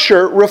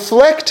structure,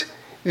 reflect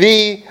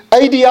the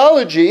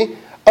ideology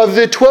of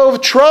the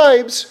 12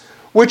 tribes,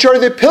 which are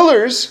the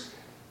pillars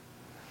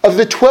of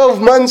the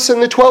 12 months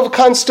and the 12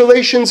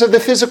 constellations of the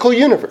physical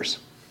universe.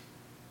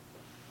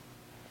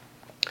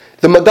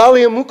 The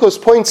Megalia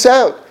Mukos points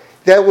out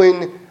that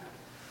when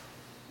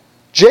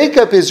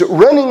Jacob is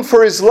running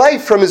for his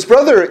life from his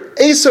brother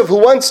Esav, who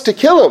wants to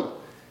kill him,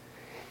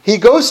 he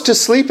goes to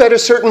sleep at a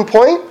certain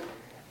point,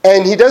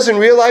 and he doesn't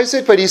realize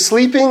it, but he's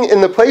sleeping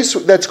in the place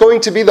that's going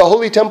to be the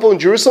Holy Temple in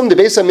Jerusalem, the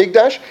Beis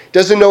HaMikdash,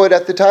 doesn't know it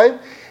at the time.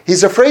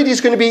 He's afraid he's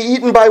going to be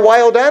eaten by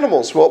wild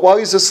animals while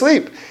he's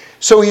asleep.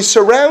 So he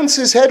surrounds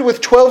his head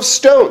with 12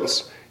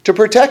 stones to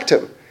protect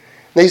him.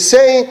 They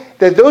say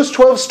that those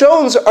 12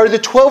 stones are the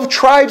 12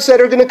 tribes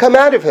that are going to come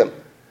out of him.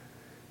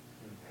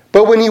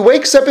 But when he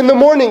wakes up in the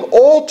morning,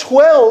 all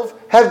 12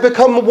 have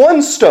become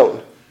one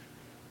stone.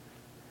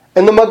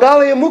 And the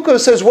Megalia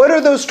Mukos says, what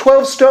are those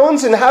 12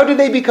 stones and how do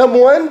they become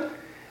one?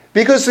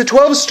 Because the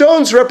 12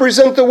 stones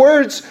represent the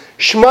words,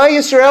 Shema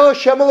Yisrael,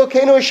 Hashem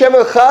Elokeinu, Hashem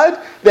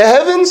Echad, the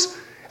heavens,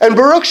 and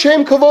Baruch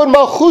Shem Kavod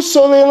Malchus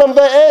Le'elam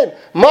Va'ed,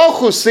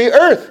 Malchus, the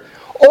earth,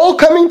 all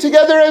coming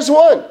together as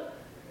one.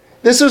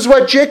 This is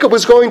what Jacob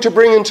was going to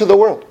bring into the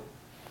world.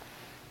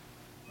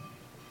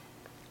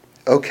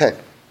 Okay.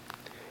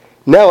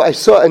 Now I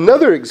saw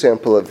another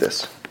example of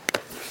this,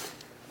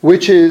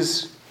 which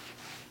is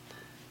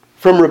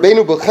from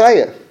Rabbeinu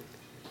Bechaya.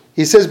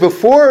 He says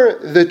before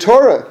the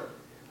Torah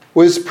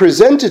was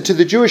presented to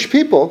the Jewish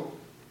people,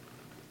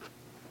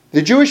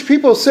 the Jewish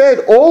people said,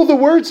 all the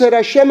words that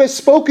Hashem has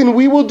spoken,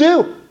 we will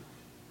do.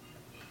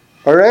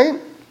 All right?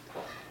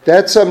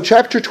 That's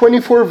chapter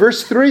 24,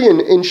 verse 3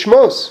 in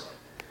Shmos.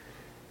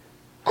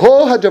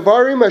 Kol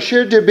hadavarim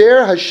asher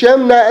diber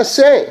Hashem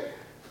na'aseh.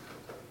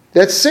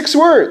 That's 6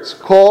 words.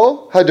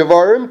 Kol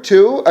hadavarim,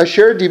 2,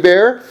 asher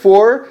diber,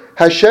 4,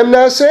 Hashem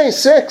na'aseh,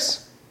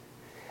 6.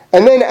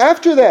 And then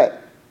after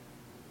that,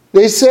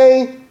 they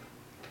say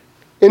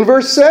in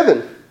verse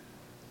 7,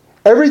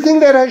 everything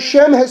that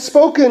Hashem has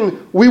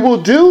spoken, we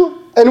will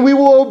do and we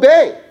will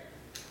obey.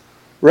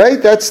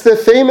 Right? That's the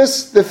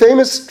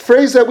famous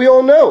phrase that we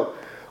all know.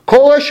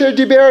 Kol asher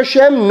diber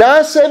Hashem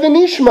na'aseh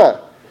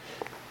v'nishma.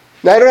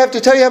 Now I don't have to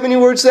tell you how many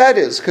words that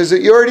is, because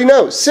you already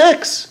know.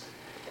 6.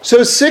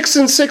 So 6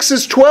 and 6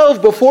 is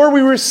 12. Before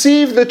we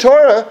receive the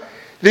Torah,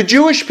 the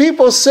Jewish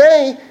people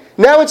say,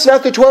 now it's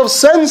not the 12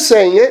 sons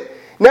saying it,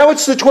 now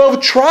it's the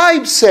 12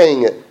 tribes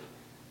saying it.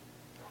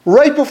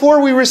 Right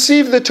before we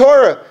receive the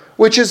Torah,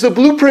 which is the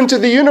blueprint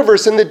of the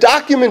universe and the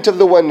document of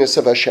the oneness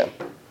of Hashem.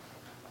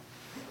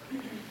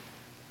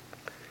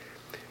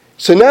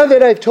 So now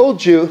that I've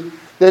told you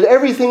that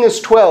everything is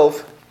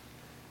 12,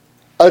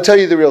 I'll tell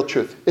you the real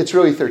truth. It's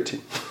really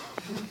 13.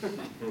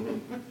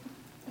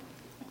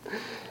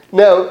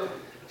 Now,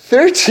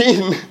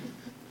 13,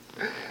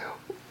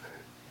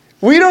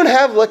 we don't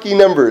have lucky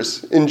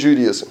numbers in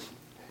Judaism.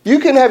 You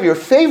can have your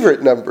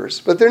favorite numbers,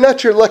 but they're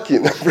not your lucky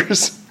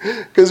numbers.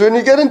 Because when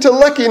you get into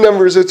lucky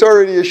numbers, it's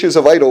already issues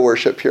of idol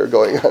worship here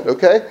going on,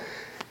 okay?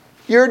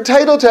 You're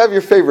entitled to have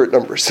your favorite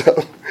number,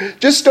 so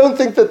just don't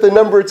think that the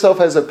number itself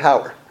has a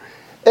power.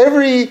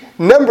 Every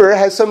number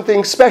has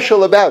something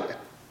special about it,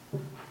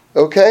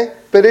 okay?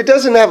 But it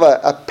doesn't have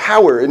a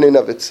power in and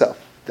of itself.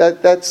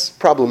 That's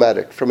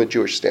problematic from a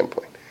Jewish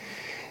standpoint.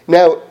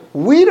 Now,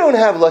 we don't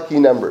have lucky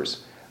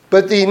numbers,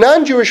 but the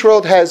non-Jewish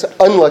world has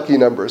unlucky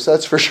numbers,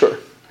 that's for sure.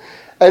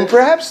 And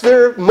perhaps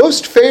their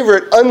most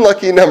favorite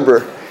unlucky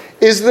number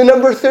is the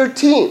number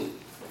 13.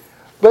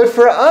 But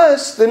for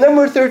us, the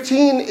number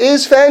 13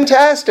 is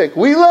fantastic.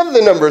 We love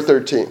the number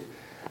 13.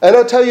 And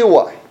I'll tell you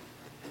why.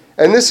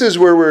 And this is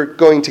where we're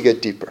going to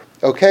get deeper,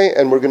 okay?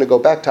 And we're going to go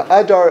back to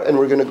Adar, and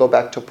we're going to go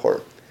back to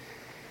Purim.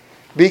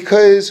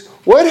 Because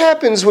what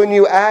happens when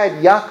you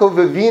add Yaakov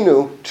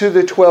Avinu to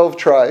the 12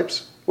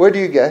 tribes? What do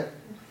you get?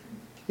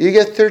 You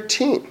get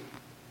 13.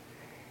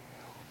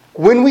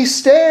 When we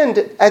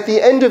stand at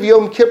the end of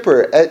Yom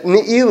Kippur, at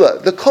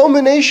Ne'ilah, the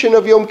culmination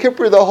of Yom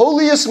Kippur, the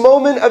holiest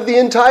moment of the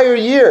entire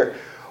year,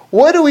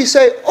 what do we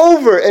say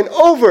over and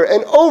over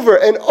and over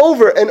and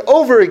over and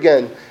over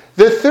again?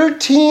 The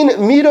 13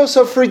 midos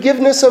of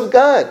forgiveness of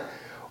God.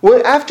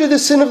 When after the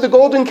sin of the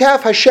golden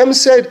calf, Hashem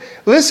said,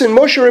 listen,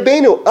 Moshe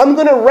Rabbeinu, I'm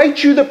going to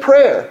write you the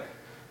prayer.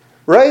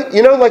 Right?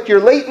 You know, like your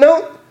late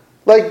note?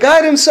 Like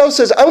God himself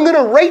says, I'm going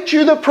to write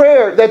you the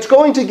prayer that's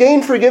going to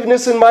gain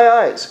forgiveness in my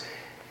eyes.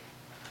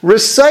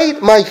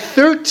 Recite my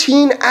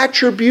 13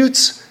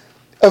 attributes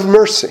of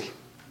mercy.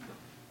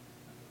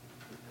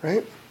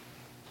 Right?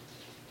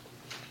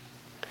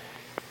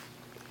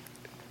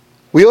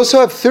 We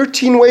also have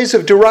 13 ways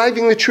of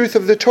deriving the truth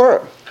of the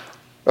Torah.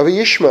 Rabbi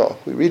Yishmael,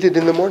 we read it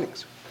in the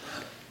mornings.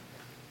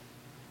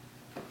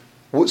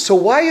 So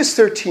why is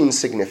 13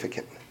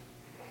 significant?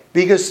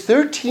 Because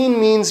 13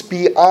 means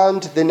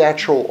beyond the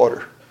natural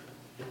order.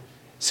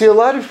 See, a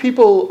lot of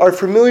people are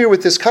familiar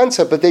with this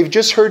concept, but they've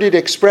just heard it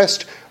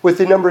expressed with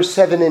the numbers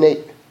 7 and 8.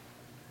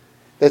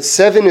 That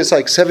 7 is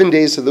like 7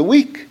 days of the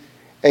week,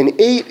 and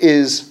 8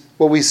 is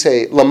what we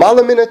say,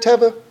 lamala min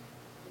hateva,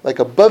 like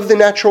above the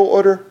natural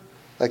order,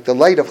 like the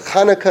light of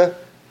Hanukkah.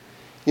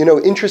 You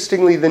know,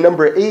 interestingly, the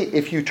number 8,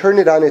 if you turn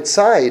it on its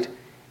side,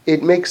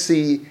 it's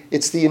the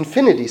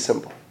infinity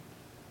symbol.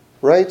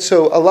 Right?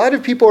 So a lot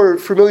of people are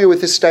familiar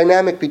with this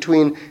dynamic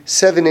between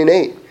 7 and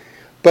 8.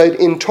 But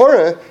in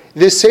Torah,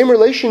 this same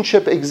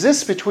relationship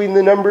exists between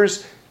the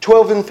numbers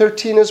 12 and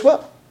 13 as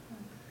well.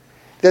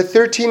 That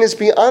 13 is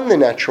beyond the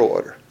natural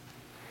order.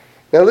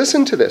 Now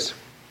listen to this.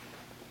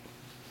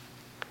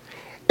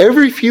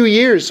 Every few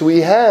years we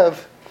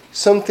have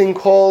something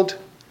called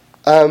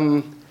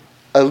a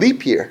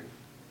leap year.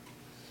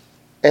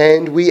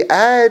 And we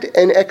add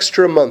an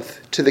extra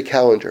month to the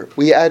calendar.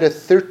 We add a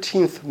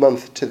 13th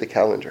month to the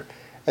calendar.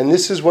 And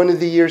this is one of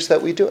the years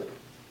that we do it.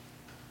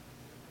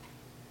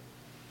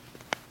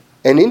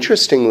 And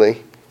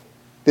interestingly,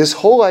 this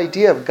whole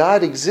idea of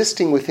God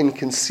existing within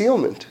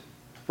concealment,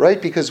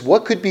 right? Because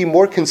what could be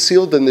more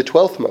concealed than the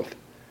 12th month?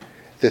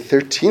 The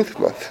 13th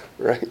month,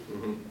 right?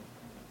 Mm-hmm.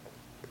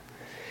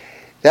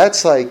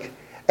 That's like,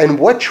 and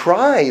what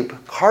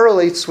tribe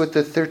correlates with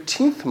the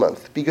 13th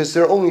month? Because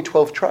there are only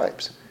 12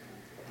 tribes.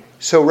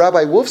 So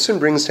Rabbi Wolfson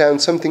brings down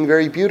something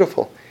very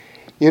beautiful.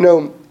 You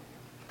know,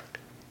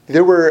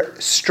 there were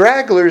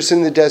stragglers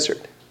in the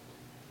desert.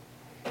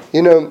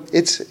 You know,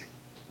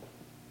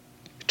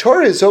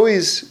 Torah is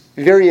always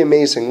very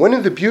amazing. One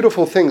of the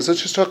beautiful things,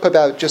 let's just talk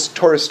about just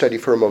Torah study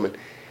for a moment.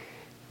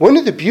 One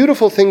of the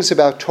beautiful things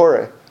about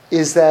Torah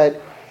is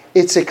that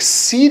it's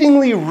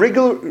exceedingly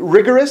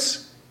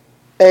rigorous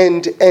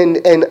and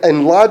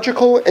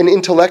logical and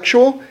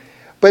intellectual,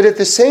 but at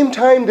the same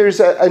time there's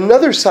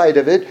another side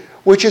of it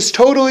which is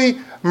totally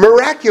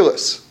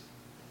miraculous,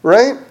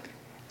 right?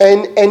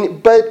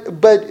 But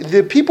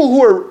the people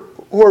who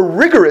are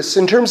rigorous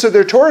in terms of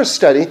their Torah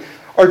study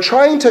are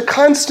trying to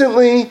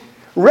constantly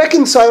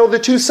reconcile the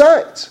two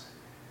sides,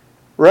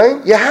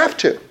 right? You have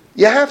to,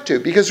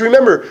 because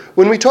remember,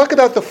 when we talk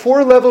about the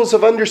 4 levels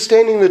of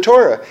understanding the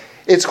Torah,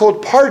 it's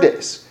called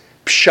pardes.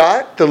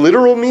 Pshat, the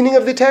literal meaning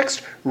of the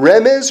text.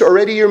 Remez,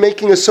 already you're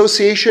making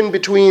association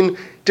between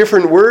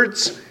different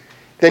words.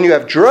 Then you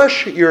have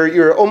drush,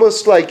 you're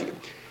almost like,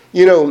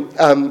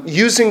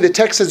 using the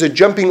text as a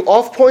jumping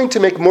off point to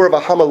make more of a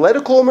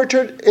homiletical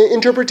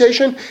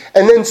interpretation.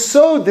 And then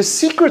sod, the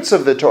secrets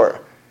of the Torah.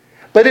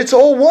 But it's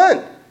all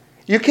one.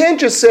 You can't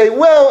just say,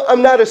 well,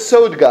 I'm not a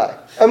sod guy.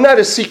 I'm not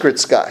a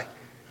secrets guy.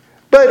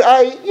 But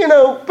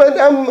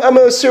I'm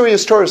a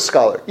serious Torah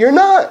scholar. You're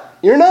not.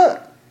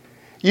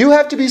 You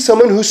have to be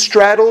someone who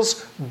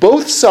straddles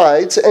both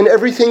sides and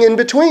everything in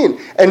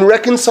between and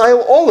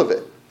reconcile all of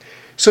it.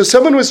 So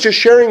someone was just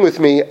sharing with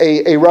me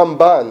a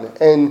Ramban,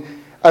 and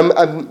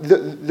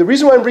the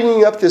reason why I'm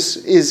bringing up this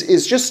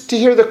is just to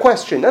hear the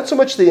question, not so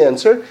much the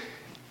answer,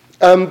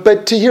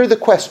 but to hear the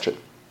question.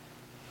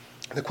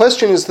 The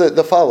question is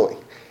the following: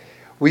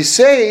 we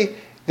say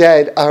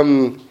that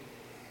when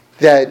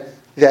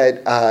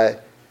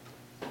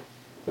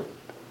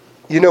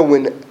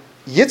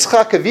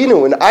Yitzchak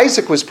Avinu, when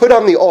Isaac was put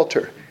on the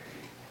altar,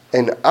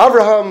 and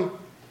Abraham,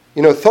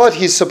 thought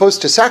he's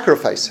supposed to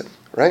sacrifice him,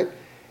 right?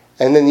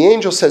 And then the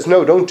angel says,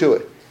 no, don't do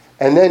it.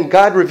 And then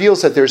God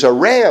reveals that there's a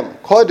ram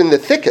caught in the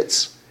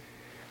thickets.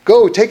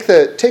 Go, take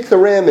the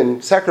ram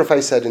and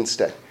sacrifice that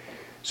instead.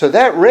 So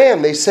that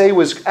ram, they say,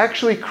 was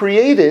actually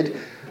created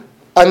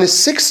on the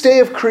 6th day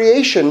of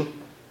creation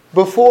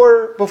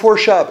before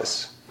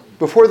Shabbos,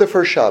 before the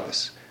first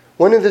Shabbos.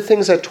 One of the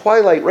things at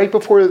twilight, right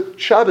before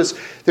Shabbos,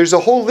 there's a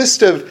whole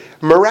list of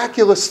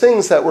miraculous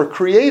things that were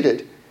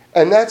created,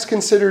 and that's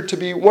considered to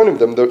be one of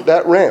them,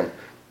 that ram.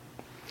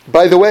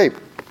 By the way,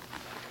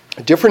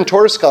 different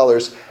Torah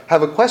scholars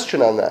have a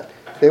question on that.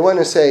 They want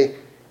to say,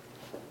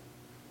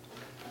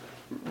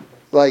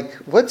 like,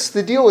 what's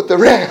the deal with the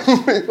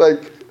ram?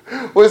 Like,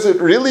 was it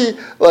really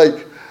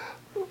like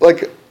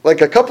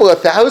a couple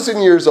of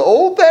thousand years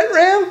old, that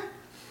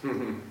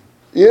ram?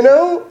 You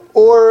know?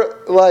 Or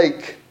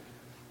like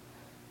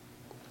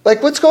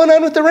what's going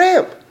on with the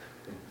ram?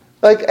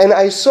 Like, and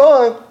I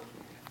saw,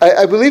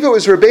 I believe it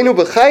was Rabbeinu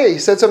Bechaya, he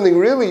said something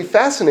really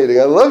fascinating.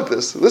 I love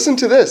this. Listen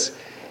to this.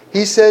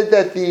 He said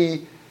that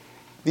the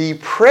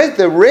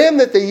ram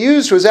that they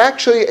used was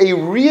actually a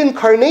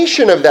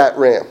reincarnation of that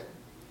ram.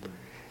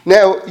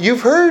 Now,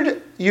 you've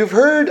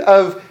heard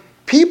of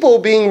people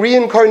being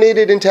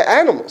reincarnated into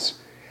animals.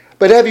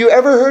 But have you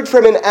ever heard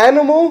from an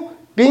animal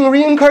being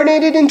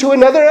reincarnated into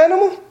another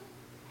animal?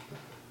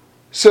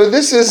 So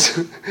this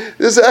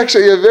is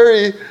actually a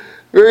very,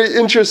 very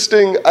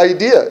interesting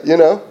idea, you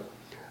know.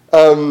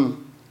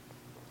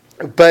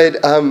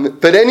 But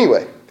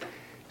anyway,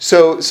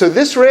 so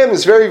this ram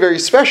is very, very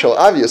special,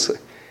 obviously.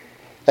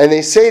 And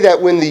they say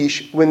that when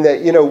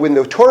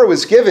the Torah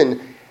was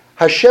given,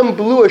 Hashem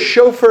blew a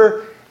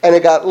shofar, and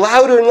it got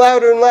louder and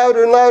louder and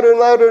louder and louder and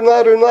louder and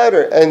louder and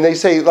louder. And they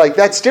say, like,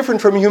 that's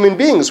different from human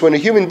beings. When a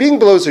human being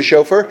blows a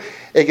shofar,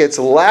 it gets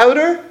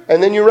louder,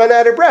 and then you run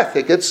out of breath.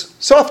 It gets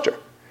softer.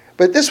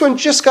 But this one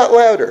just got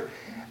louder.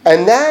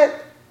 And that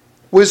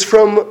was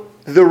from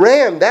the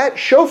ram. That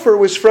shofar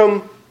was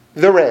from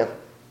the ram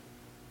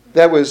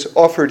that was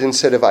offered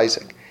instead of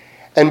Isaac.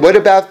 And what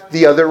about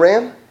the other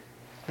ram?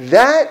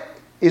 That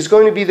is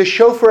going to be the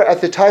shofar at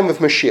the time of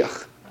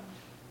Mashiach.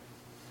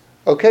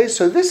 Okay,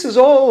 so this is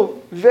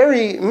all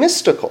very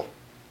mystical.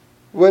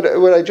 What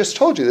I just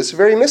told you, this is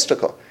very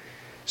mystical.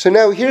 So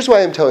now here's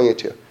why I'm telling it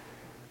to you.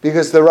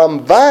 Because the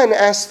Ramban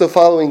asked the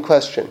following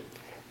question.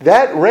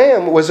 That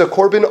ram was a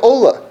korban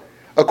olah.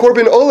 A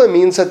korban olah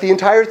means that the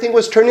entire thing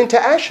was turned into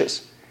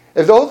ashes.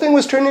 If the whole thing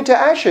was turned into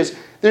ashes,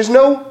 there's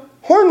no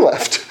horn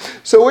left.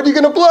 So what are you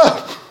going to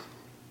blow?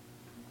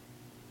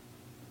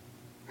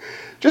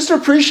 Just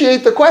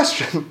appreciate the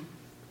question.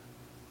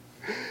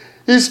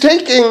 He's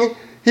taking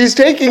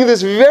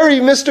this very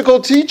mystical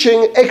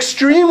teaching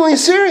extremely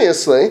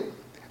seriously,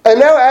 and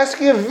now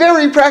asking a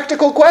very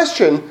practical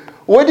question.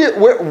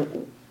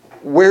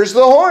 Where's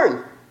the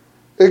horn?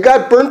 It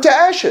got burnt to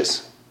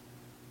ashes.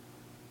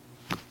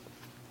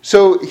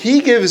 So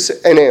he gives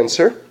an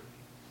answer,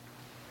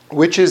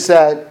 which is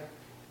that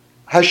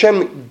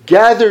Hashem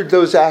gathered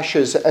those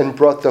ashes and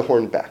brought the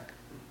horn back.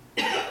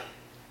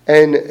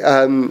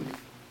 And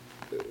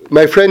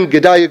my friend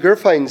Gedaliah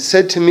Gerfein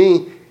said to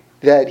me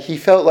that he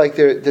felt like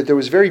there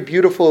was very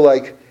beautiful,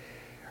 like,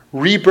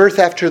 rebirth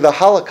after the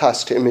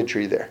Holocaust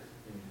imagery there.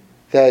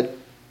 That,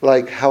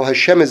 like, how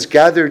Hashem has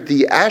gathered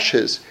the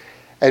ashes,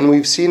 and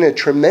we've seen a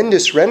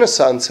tremendous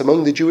renaissance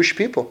among the Jewish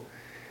people.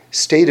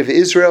 State of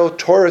Israel,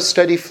 Torah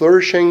study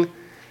flourishing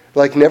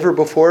like never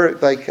before,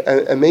 like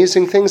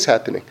amazing things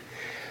happening.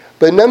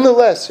 But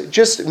nonetheless,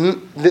 just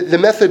the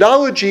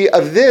methodology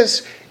of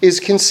this is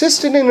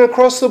consistent and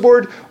across the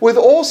board with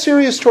all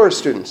serious Torah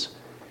students.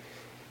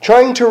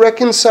 Trying to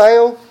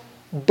reconcile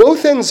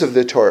both ends of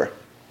the Torah,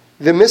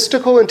 the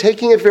mystical and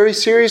taking it very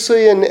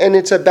seriously, and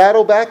it's a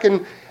battle back,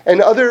 and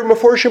other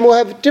Meforshim will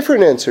have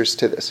different answers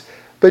to this.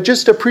 But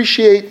just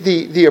appreciate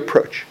the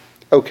approach.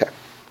 Okay.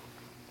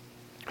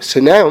 So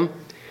now,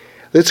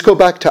 let's go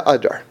back to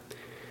Adar.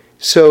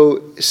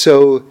 So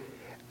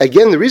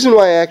again, the reason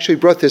why I actually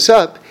brought this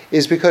up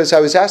is because I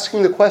was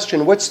asking the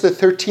question, what's the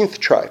 13th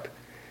tribe?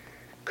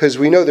 Because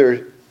we know there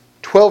are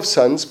 12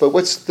 sons, but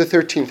what's the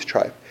 13th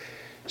tribe?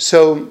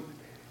 So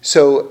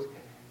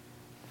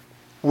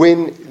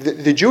when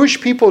the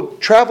Jewish people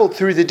traveled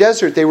through the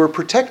desert, they were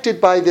protected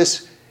by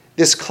this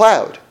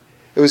cloud.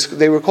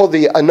 They were called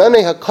the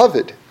Ananei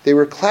HaKavod. They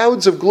were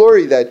clouds of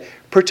glory that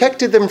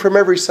protected them from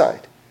every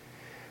side.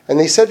 And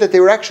they said that they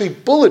were actually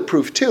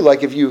bulletproof too.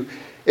 Like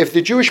if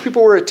the Jewish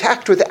people were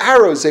attacked with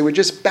arrows, they would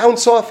just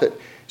bounce off it.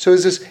 So it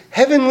was this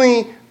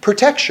heavenly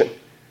protection,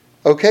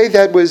 okay,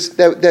 that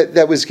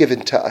was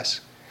given to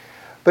us.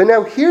 But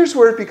now here's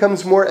where it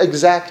becomes more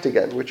exact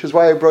again, which is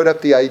why I brought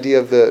up the idea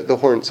of the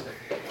horns.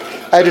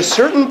 At a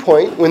certain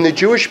point, when the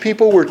Jewish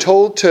people were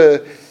told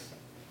to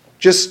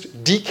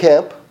just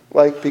decamp,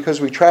 like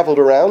because we traveled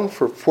around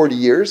for 40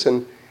 years,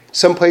 and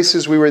some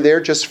places we were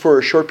there just for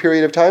a short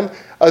period of time,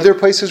 other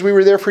places we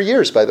were there for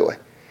years, by the way.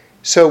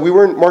 So we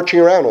weren't marching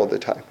around all the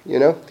time, you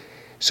know?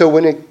 So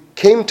when it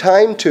came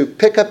time to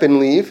pick up and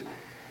leave,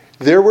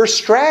 there were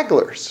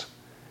stragglers.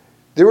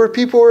 There were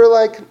people who were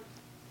like,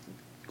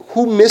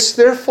 who missed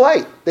their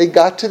flight. They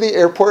got to the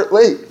airport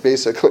late,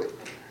 basically.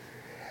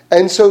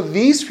 And so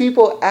these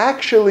people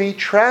actually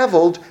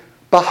traveled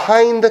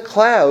behind the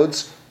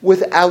clouds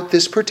without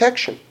this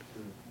protection.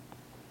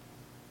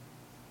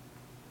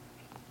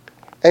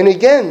 And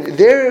again,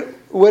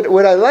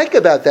 what I like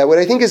about that, what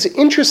I think is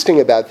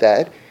interesting about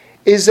that,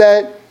 is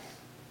that,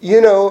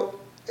 you know,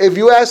 if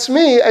you ask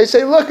me, I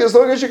say, look, as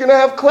long as you're going to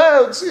have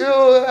clouds, you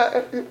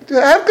know,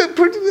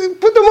 put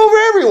them over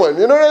everyone.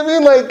 You know what I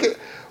mean? Like,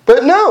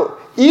 but no,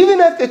 even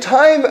at the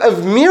time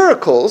of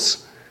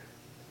miracles,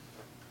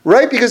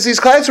 right? Because these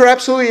clouds were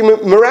absolutely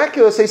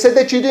miraculous. They said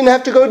that you didn't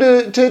have to go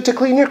to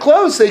clean your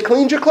clothes. They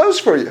cleaned your clothes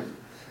for you.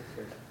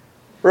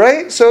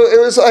 right? So it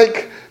was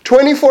like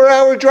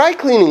 24-hour dry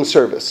cleaning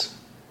service.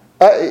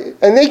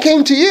 And they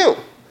came to you.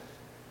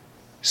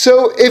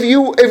 So if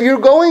you're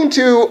going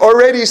to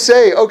already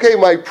say, okay,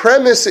 my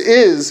premise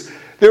is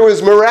there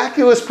was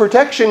miraculous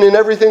protection and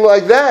everything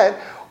like that,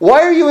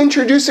 why are you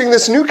introducing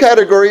this new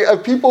category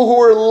of people who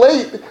were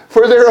late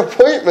for their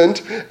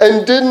appointment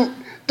and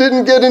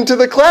didn't get into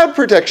the cloud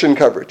protection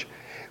coverage?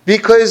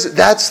 Because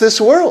that's this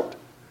world.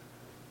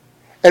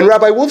 And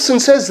Rabbi Wolfson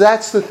says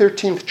that's the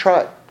 13th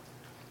tribe.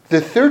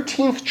 The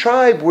 13th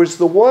tribe was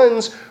the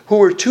ones who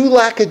were too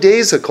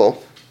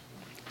lackadaisical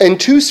and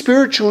too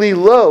spiritually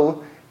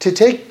low to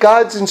take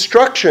God's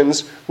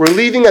instructions. We're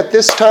leaving at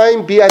this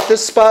time, be at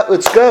this spot,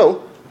 let's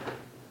go.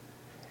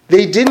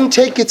 They didn't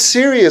take it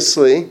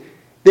seriously.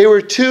 They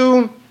were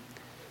too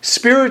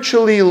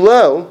spiritually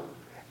low,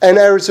 and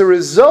as a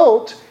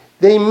result,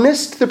 they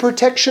missed the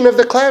protection of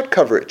the cloud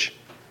coverage.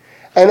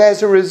 And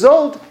as a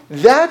result,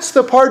 that's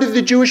the part of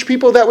the Jewish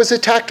people that was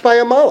attacked by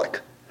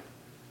Amalek.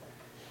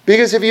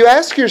 Because if you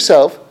ask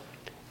yourself,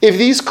 if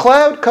these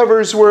cloud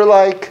covers were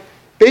like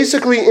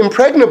basically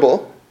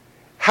impregnable,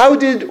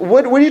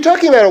 what are you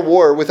talking about a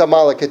war with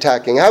Amalek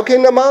attacking? How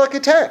can Amalek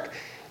attack?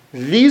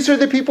 These are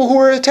the people who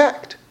were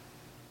attacked.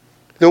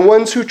 The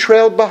ones who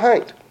trailed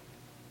behind.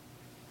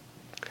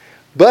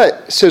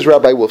 But, says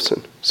Rabbi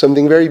Wolfson,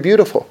 something very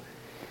beautiful.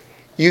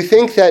 You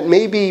think that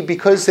maybe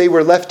because they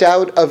were left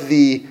out of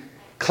the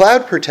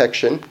cloud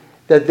protection,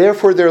 that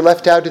therefore they're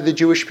left out of the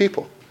Jewish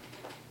people.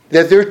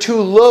 That they're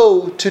too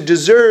low to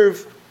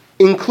deserve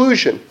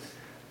inclusion.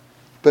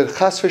 But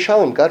chas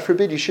v'shalom, God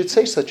forbid you should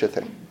say such a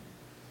thing.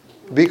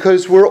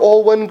 Because we're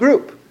all one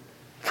group.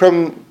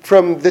 From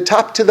the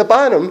top to the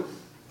bottom,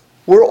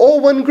 we're all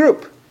one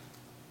group.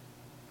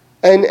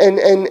 And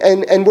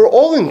we're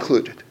all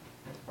included.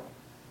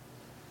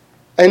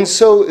 And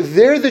so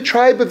they're the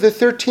tribe of the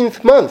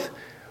 13th month,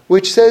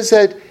 which says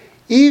that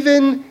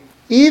even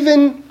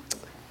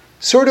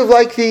sort of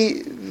like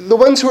the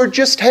ones who are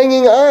just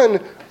hanging on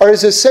are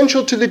as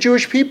essential to the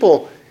Jewish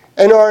people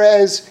and are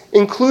as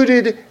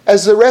included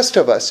as the rest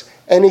of us.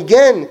 And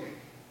again,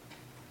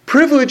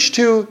 privileged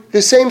to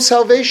the same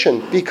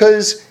salvation,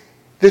 because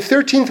the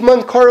 13th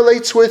month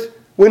correlates with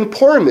when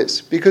Purim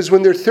is, because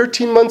when there are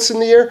 13 months in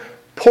the year,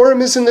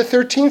 Purim is in the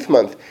 13th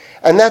month.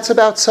 And that's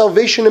about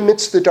salvation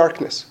amidst the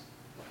darkness.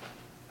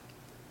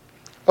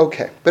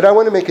 Okay, but I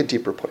want to make a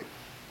deeper point.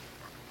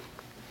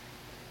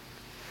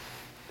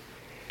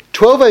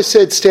 12, I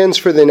said, stands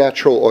for the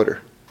natural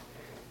order.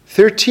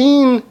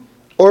 13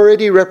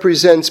 already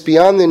represents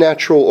beyond the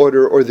natural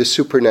order, or the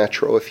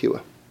supernatural, if you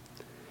will.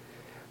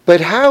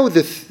 But how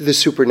the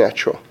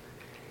supernatural?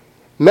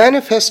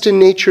 Manifest in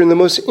nature in the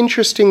most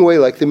interesting way,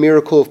 like the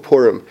miracle of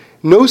Purim.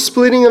 No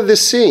splitting of the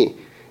sea.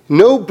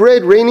 No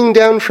bread raining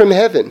down from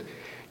heaven.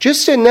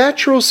 Just a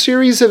natural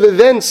series of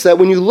events that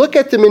when you look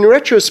at them in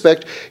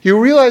retrospect, you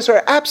realize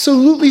are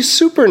absolutely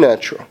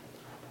supernatural.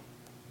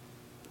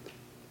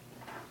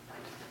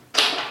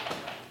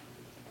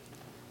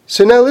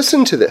 So now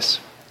listen to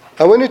this.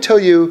 I want to tell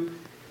you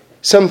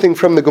something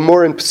from the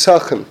Gemara in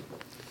Pesachim.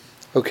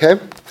 Okay?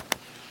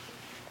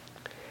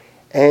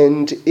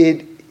 And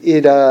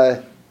it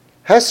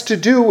has to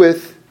do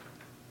with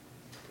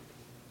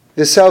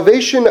the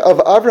salvation of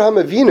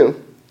Avraham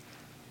Avinu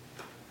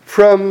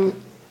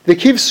from the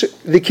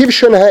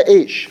Kivshon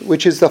Ha'esh,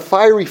 which is the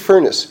fiery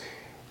furnace.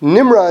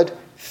 Nimrod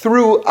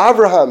threw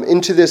Avraham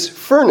into this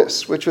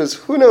furnace, which was,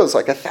 who knows,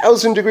 like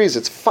 1,000 degrees.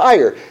 It's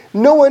fire.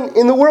 No one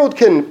in the world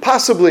can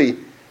possibly,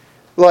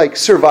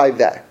 survive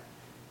that.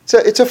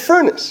 It's a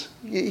furnace.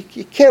 You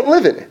can't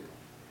live in it.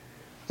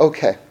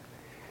 Okay.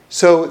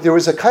 So there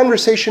was a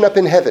conversation up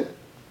in heaven.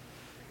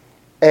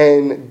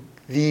 And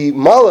the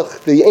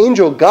Malach, the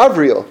angel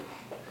Gabriel,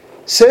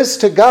 says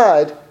to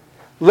God,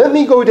 let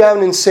me go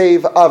down and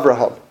save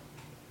Avraham.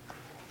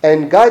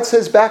 And God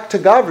says back to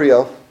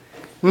Gabriel,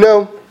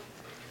 no,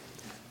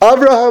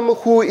 Avraham,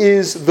 who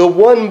is the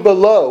one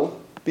below,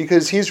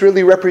 because he's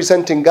really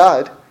representing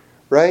God,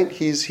 right?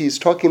 He's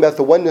talking about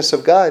the oneness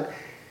of God.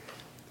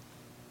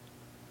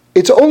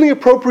 It's only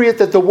appropriate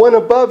that the one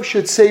above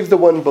should save the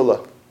one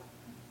below.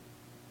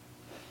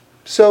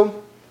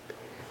 So,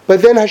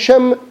 but then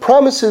Hashem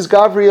promises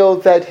Gabriel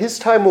that his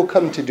time will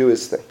come to do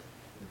his thing.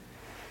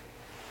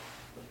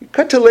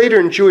 Cut to later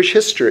in Jewish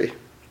history,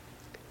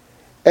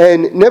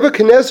 and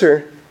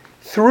Nebuchadnezzar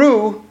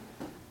threw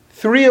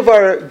 3 of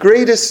our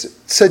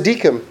greatest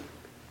tzaddikim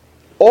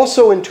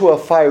also into a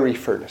fiery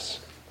furnace.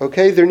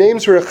 Okay, their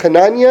names were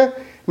Hananiah,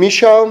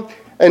 Mishael,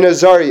 and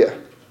Azariah.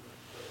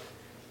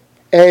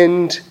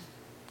 And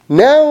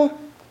now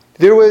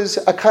there was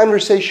a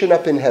conversation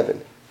up in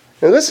heaven.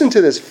 Now listen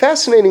to this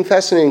fascinating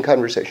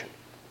conversation.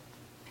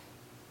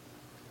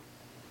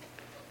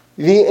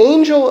 The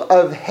angel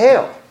of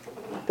hail,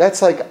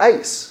 that's like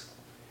ice,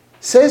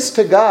 says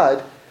to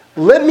God,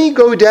 let me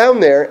go down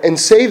there and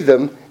save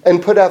them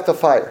and put out the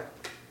fire.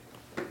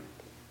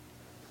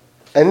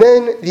 And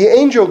then the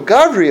angel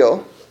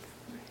Gabriel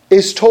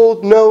is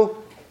told, no,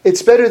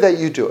 it's better that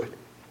you do it.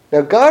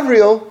 Now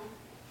Gabriel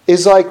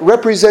is like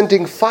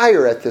representing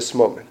fire at this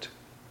moment.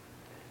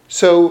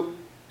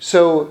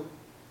 So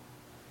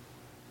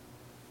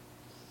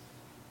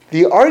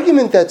the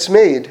argument that's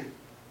made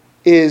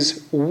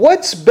is,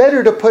 what's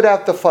better to put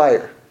out the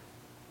fire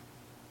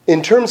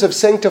in terms of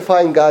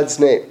sanctifying God's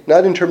name,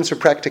 not in terms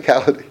of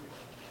practicality?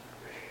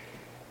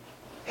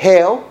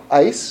 Hail,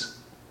 ice,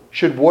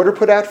 should water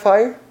put out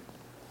fire,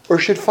 or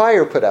should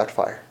fire put out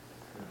fire?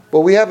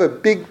 Well, we have a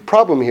big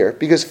problem here,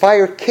 because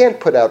fire can't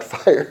put out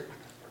fire.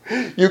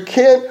 You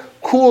can't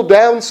cool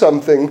down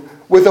something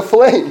with a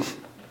flame.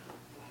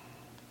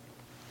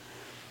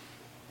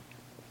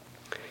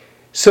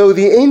 So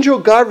the angel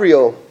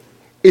Gabriel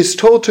is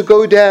told to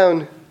go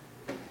down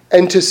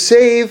and to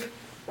save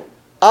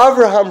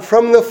Abraham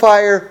from the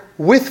fire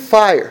with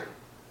fire.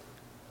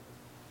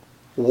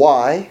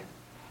 Why?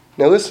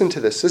 Now listen to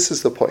this. This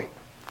is the point.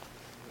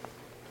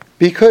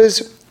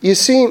 Because, you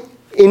see,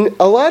 in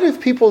a lot of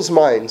people's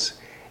minds,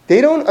 they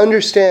don't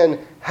understand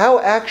how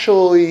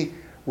actually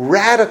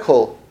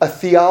radical a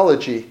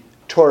theology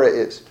Torah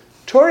is.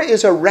 Torah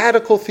is a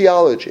radical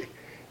theology.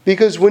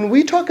 Because when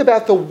we talk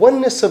about the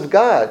oneness of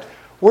God,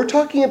 we're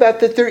talking about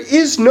that there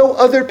is no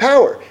other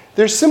power.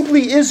 There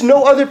simply is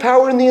no other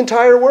power in the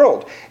entire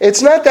world.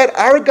 It's not that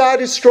our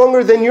God is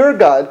stronger than your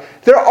God.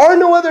 There are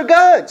no other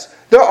gods.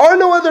 There are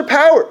no other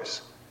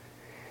powers.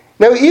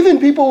 Now, even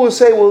people will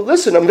say, well,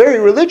 listen, I'm very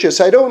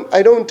religious. I don't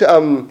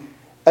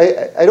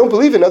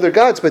believe in other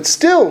gods. But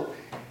still,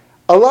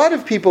 a lot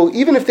of people,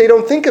 even if they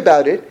don't think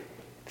about it,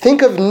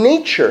 think of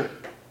nature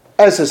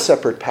as a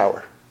separate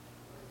power.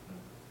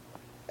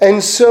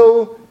 And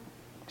so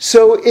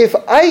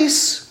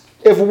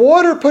if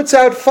water puts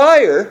out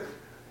fire,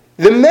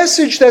 the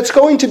message that's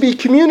going to be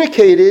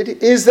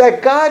communicated is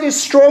that God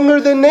is stronger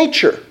than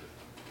nature,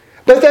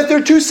 but that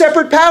they're two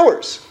separate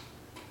powers.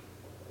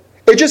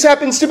 It just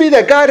happens to be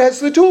that God has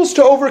the tools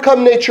to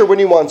overcome nature when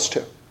he wants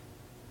to.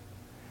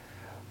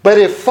 But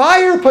if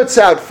fire puts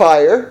out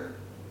fire,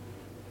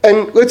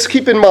 and let's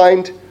keep in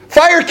mind,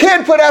 fire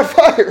can't put out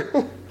fire.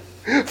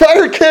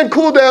 Fire can't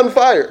cool down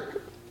fire.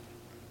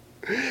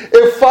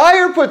 If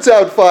fire puts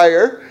out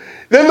fire,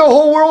 then the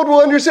whole world will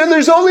understand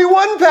there's only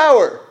one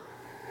power.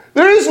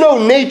 There is no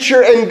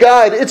nature and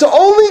God. It's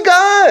only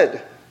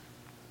God.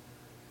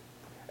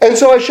 And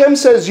so Hashem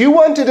says, you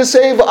wanted to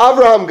save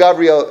Abraham,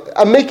 Gabriel.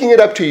 I'm making it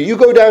up to you. You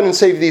go down and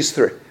save these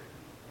three.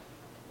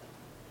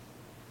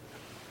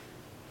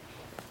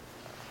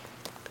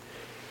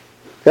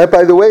 That,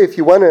 by the way, if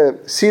you want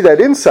to see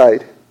that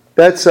inside,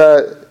 that's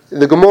the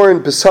Gemara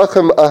in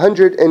Pesachim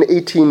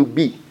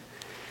 118b.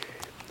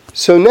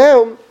 So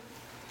now,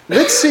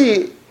 let's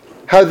see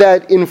how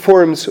that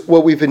informs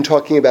what we've been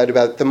talking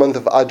about the month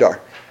of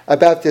Adar,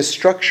 about this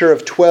structure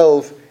of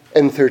 12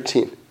 and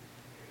 13.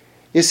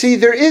 You see,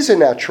 there is a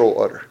natural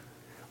order.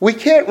 We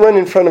can't run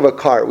in front of a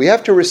car. We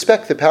have to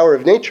respect the power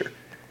of nature.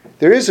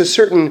 There is a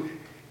certain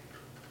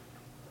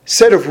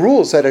set of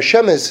rules that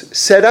Hashem has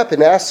set up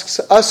and asks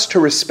us to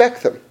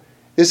respect them.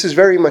 This is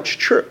very much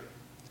true,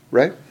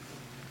 right?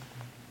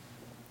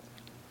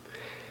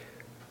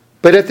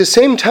 But at the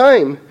same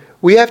time,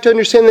 we have to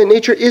understand that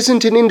nature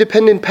isn't an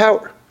independent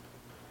power.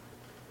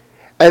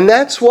 And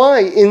that's why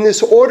in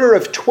this order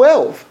of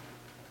 12,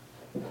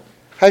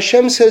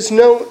 Hashem says,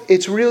 no,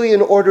 it's really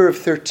an order of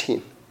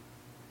 13.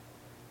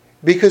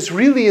 Because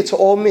really it's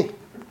all me.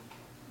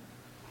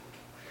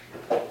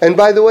 And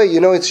by the way,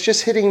 it's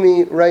just hitting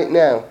me right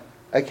now.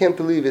 I can't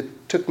believe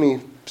it took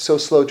me so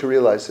slow to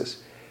realize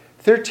this.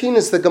 13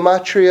 is the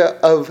gematria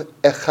of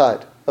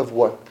echad, of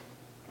one.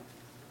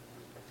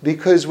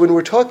 Because when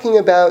we're talking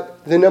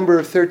about the number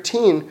of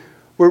 13,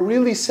 we're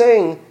really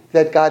saying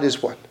that God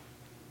is one.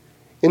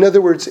 In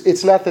other words,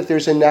 it's not that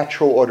there's a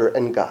natural order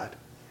and God.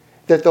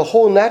 That the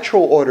whole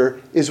natural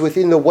order is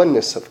within the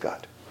oneness of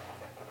God.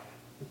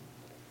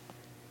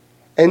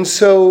 And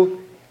so,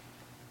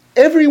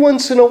 every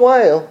once in a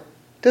while,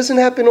 doesn't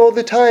happen all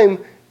the time,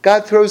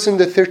 God throws in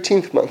the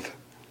 13th month,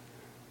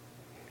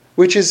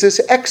 which is this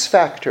X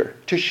factor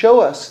to show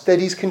us that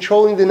he's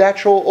controlling the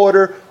natural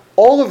order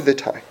all of the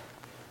time.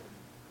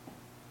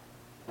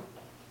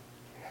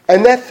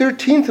 And that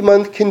 13th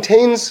month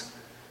contains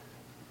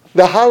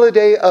the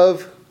holiday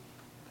of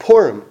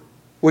Purim,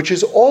 which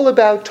is all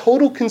about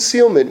total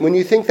concealment when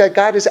you think that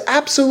God has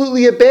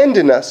absolutely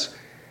abandoned us,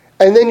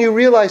 and then you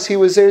realize he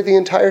was there the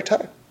entire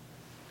time.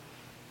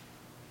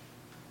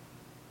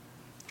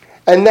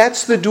 And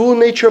that's the dual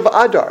nature of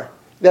Adar,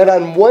 that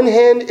on one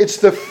hand, it's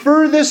the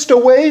furthest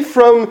away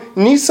from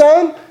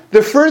Nisan,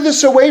 the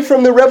furthest away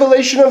from the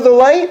revelation of the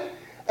light,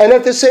 and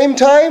at the same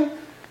time,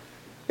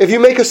 if you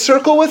make a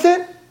circle with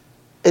it,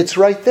 it's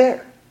right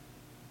there.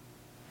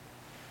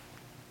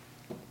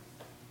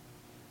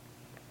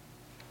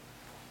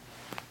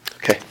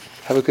 Okay,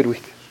 have a good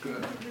week.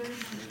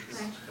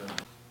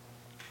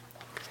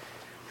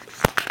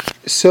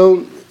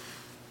 So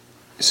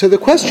the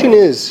question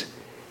is,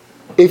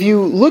 if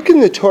you look in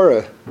the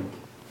Torah,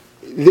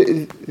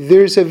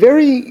 there's a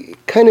very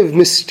kind of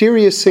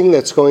mysterious thing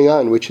that's going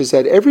on, which is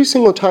that every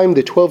single time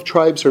the 12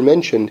 tribes are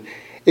mentioned,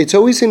 it's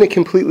always in a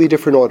completely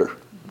different order.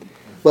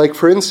 Like,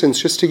 for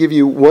instance, just to give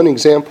you one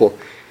example,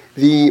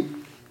 the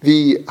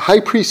the high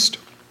priest,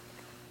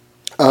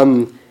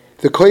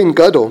 the Kohen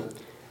Gadol,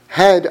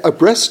 had a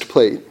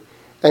breastplate,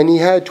 and he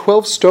had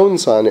 12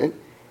 stones on it,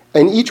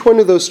 and each one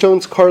of those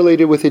stones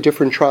correlated with a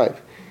different tribe.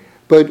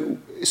 But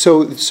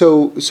so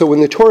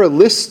when the Torah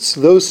lists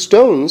those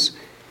stones,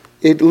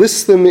 it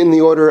lists them in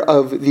the order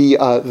of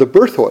the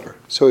birth order.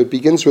 So it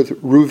begins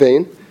with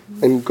Ruvain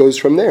and goes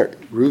from there.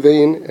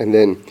 Ruvain, and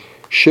then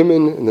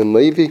Shimon, and then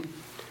Levi.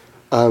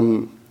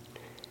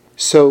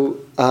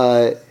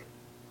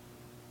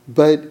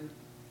 But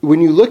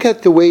when you look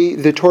at the way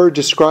the Torah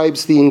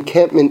describes the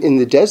encampment in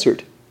the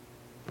desert,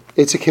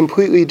 it's a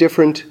completely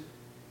different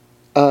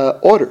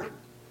order.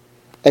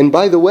 And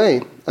by the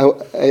way,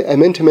 I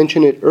meant to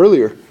mention it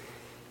earlier,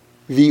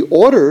 the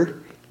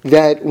order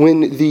that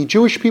when the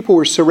Jewish people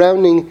were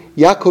surrounding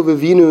Yaakov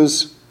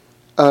Avinu's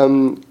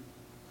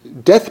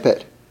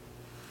deathbed,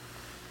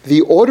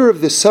 the order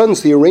of the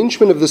sons, the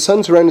arrangement of the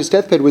sons around his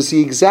deathbed was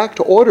the exact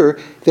order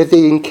that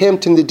they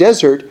encamped in the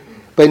desert,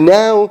 but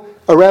now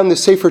around the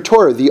Sefer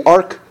Torah, the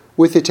Ark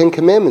with the Ten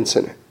Commandments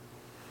in it.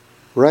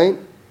 Right?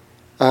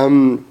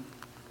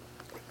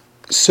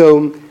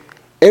 So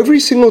every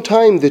single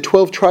time the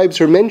 12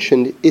 tribes are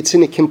mentioned, it's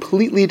in a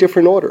completely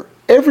different order.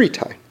 Every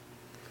time.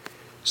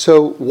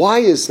 So why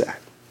is that?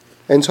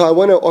 And so I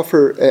want to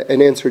offer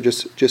an answer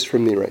just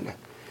from me right now.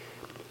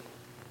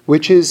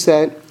 Which is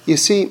that, you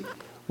see,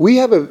 we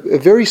have a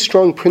very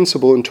strong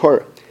principle in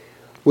Torah,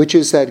 which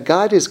is that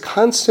God is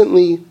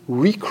constantly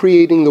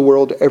recreating the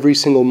world every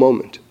single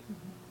moment.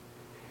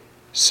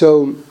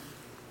 So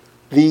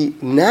the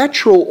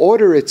natural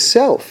order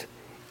itself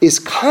is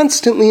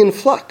constantly in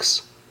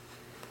flux.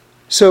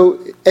 So,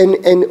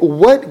 and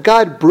what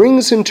God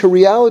brings into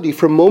reality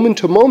from moment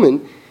to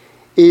moment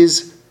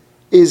is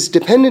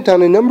dependent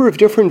on a number of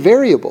different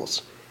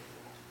variables.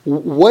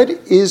 What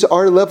is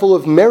our level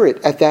of merit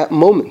at that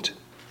moment?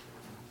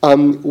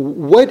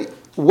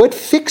 What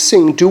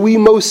fixing do we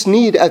most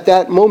need at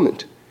that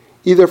moment?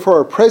 Either for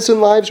our present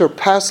lives or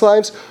past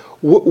lives?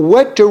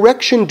 What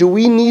direction do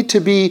we need to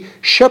be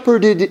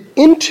shepherded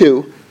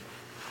into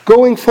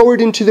going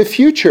forward into the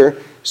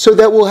future so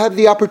that we'll have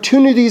the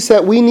opportunities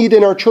that we need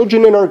and our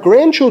children and our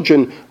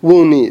grandchildren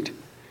will need?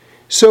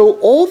 So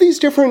all these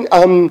different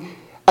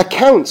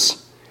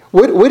accounts,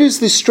 what is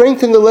the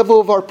strength and the level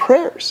of our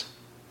prayers?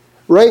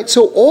 Right?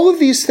 So all of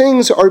these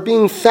things are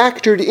being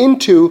factored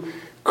into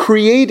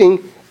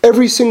creating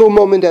every single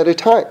moment at a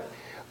time.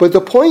 But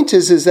the point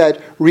is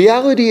that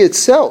reality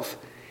itself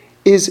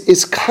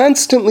is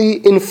constantly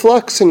in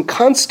flux and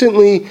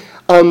constantly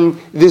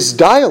this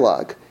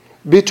dialogue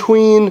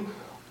between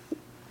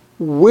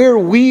where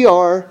we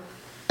are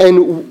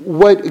and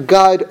what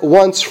God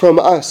wants from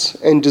us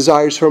and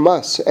desires from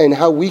us and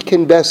how we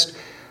can best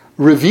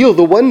reveal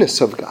the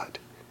oneness of God.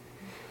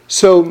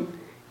 So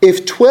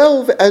if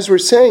 12, as we're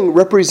saying,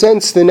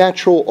 represents the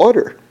natural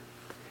order,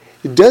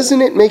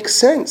 doesn't it make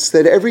sense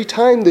that every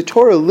time the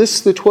Torah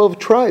lists the 12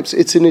 tribes,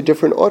 it's in a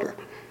different order?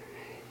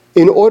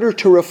 In order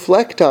to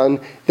reflect on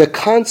the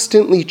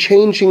constantly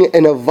changing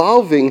and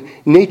evolving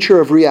nature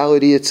of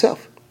reality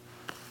itself.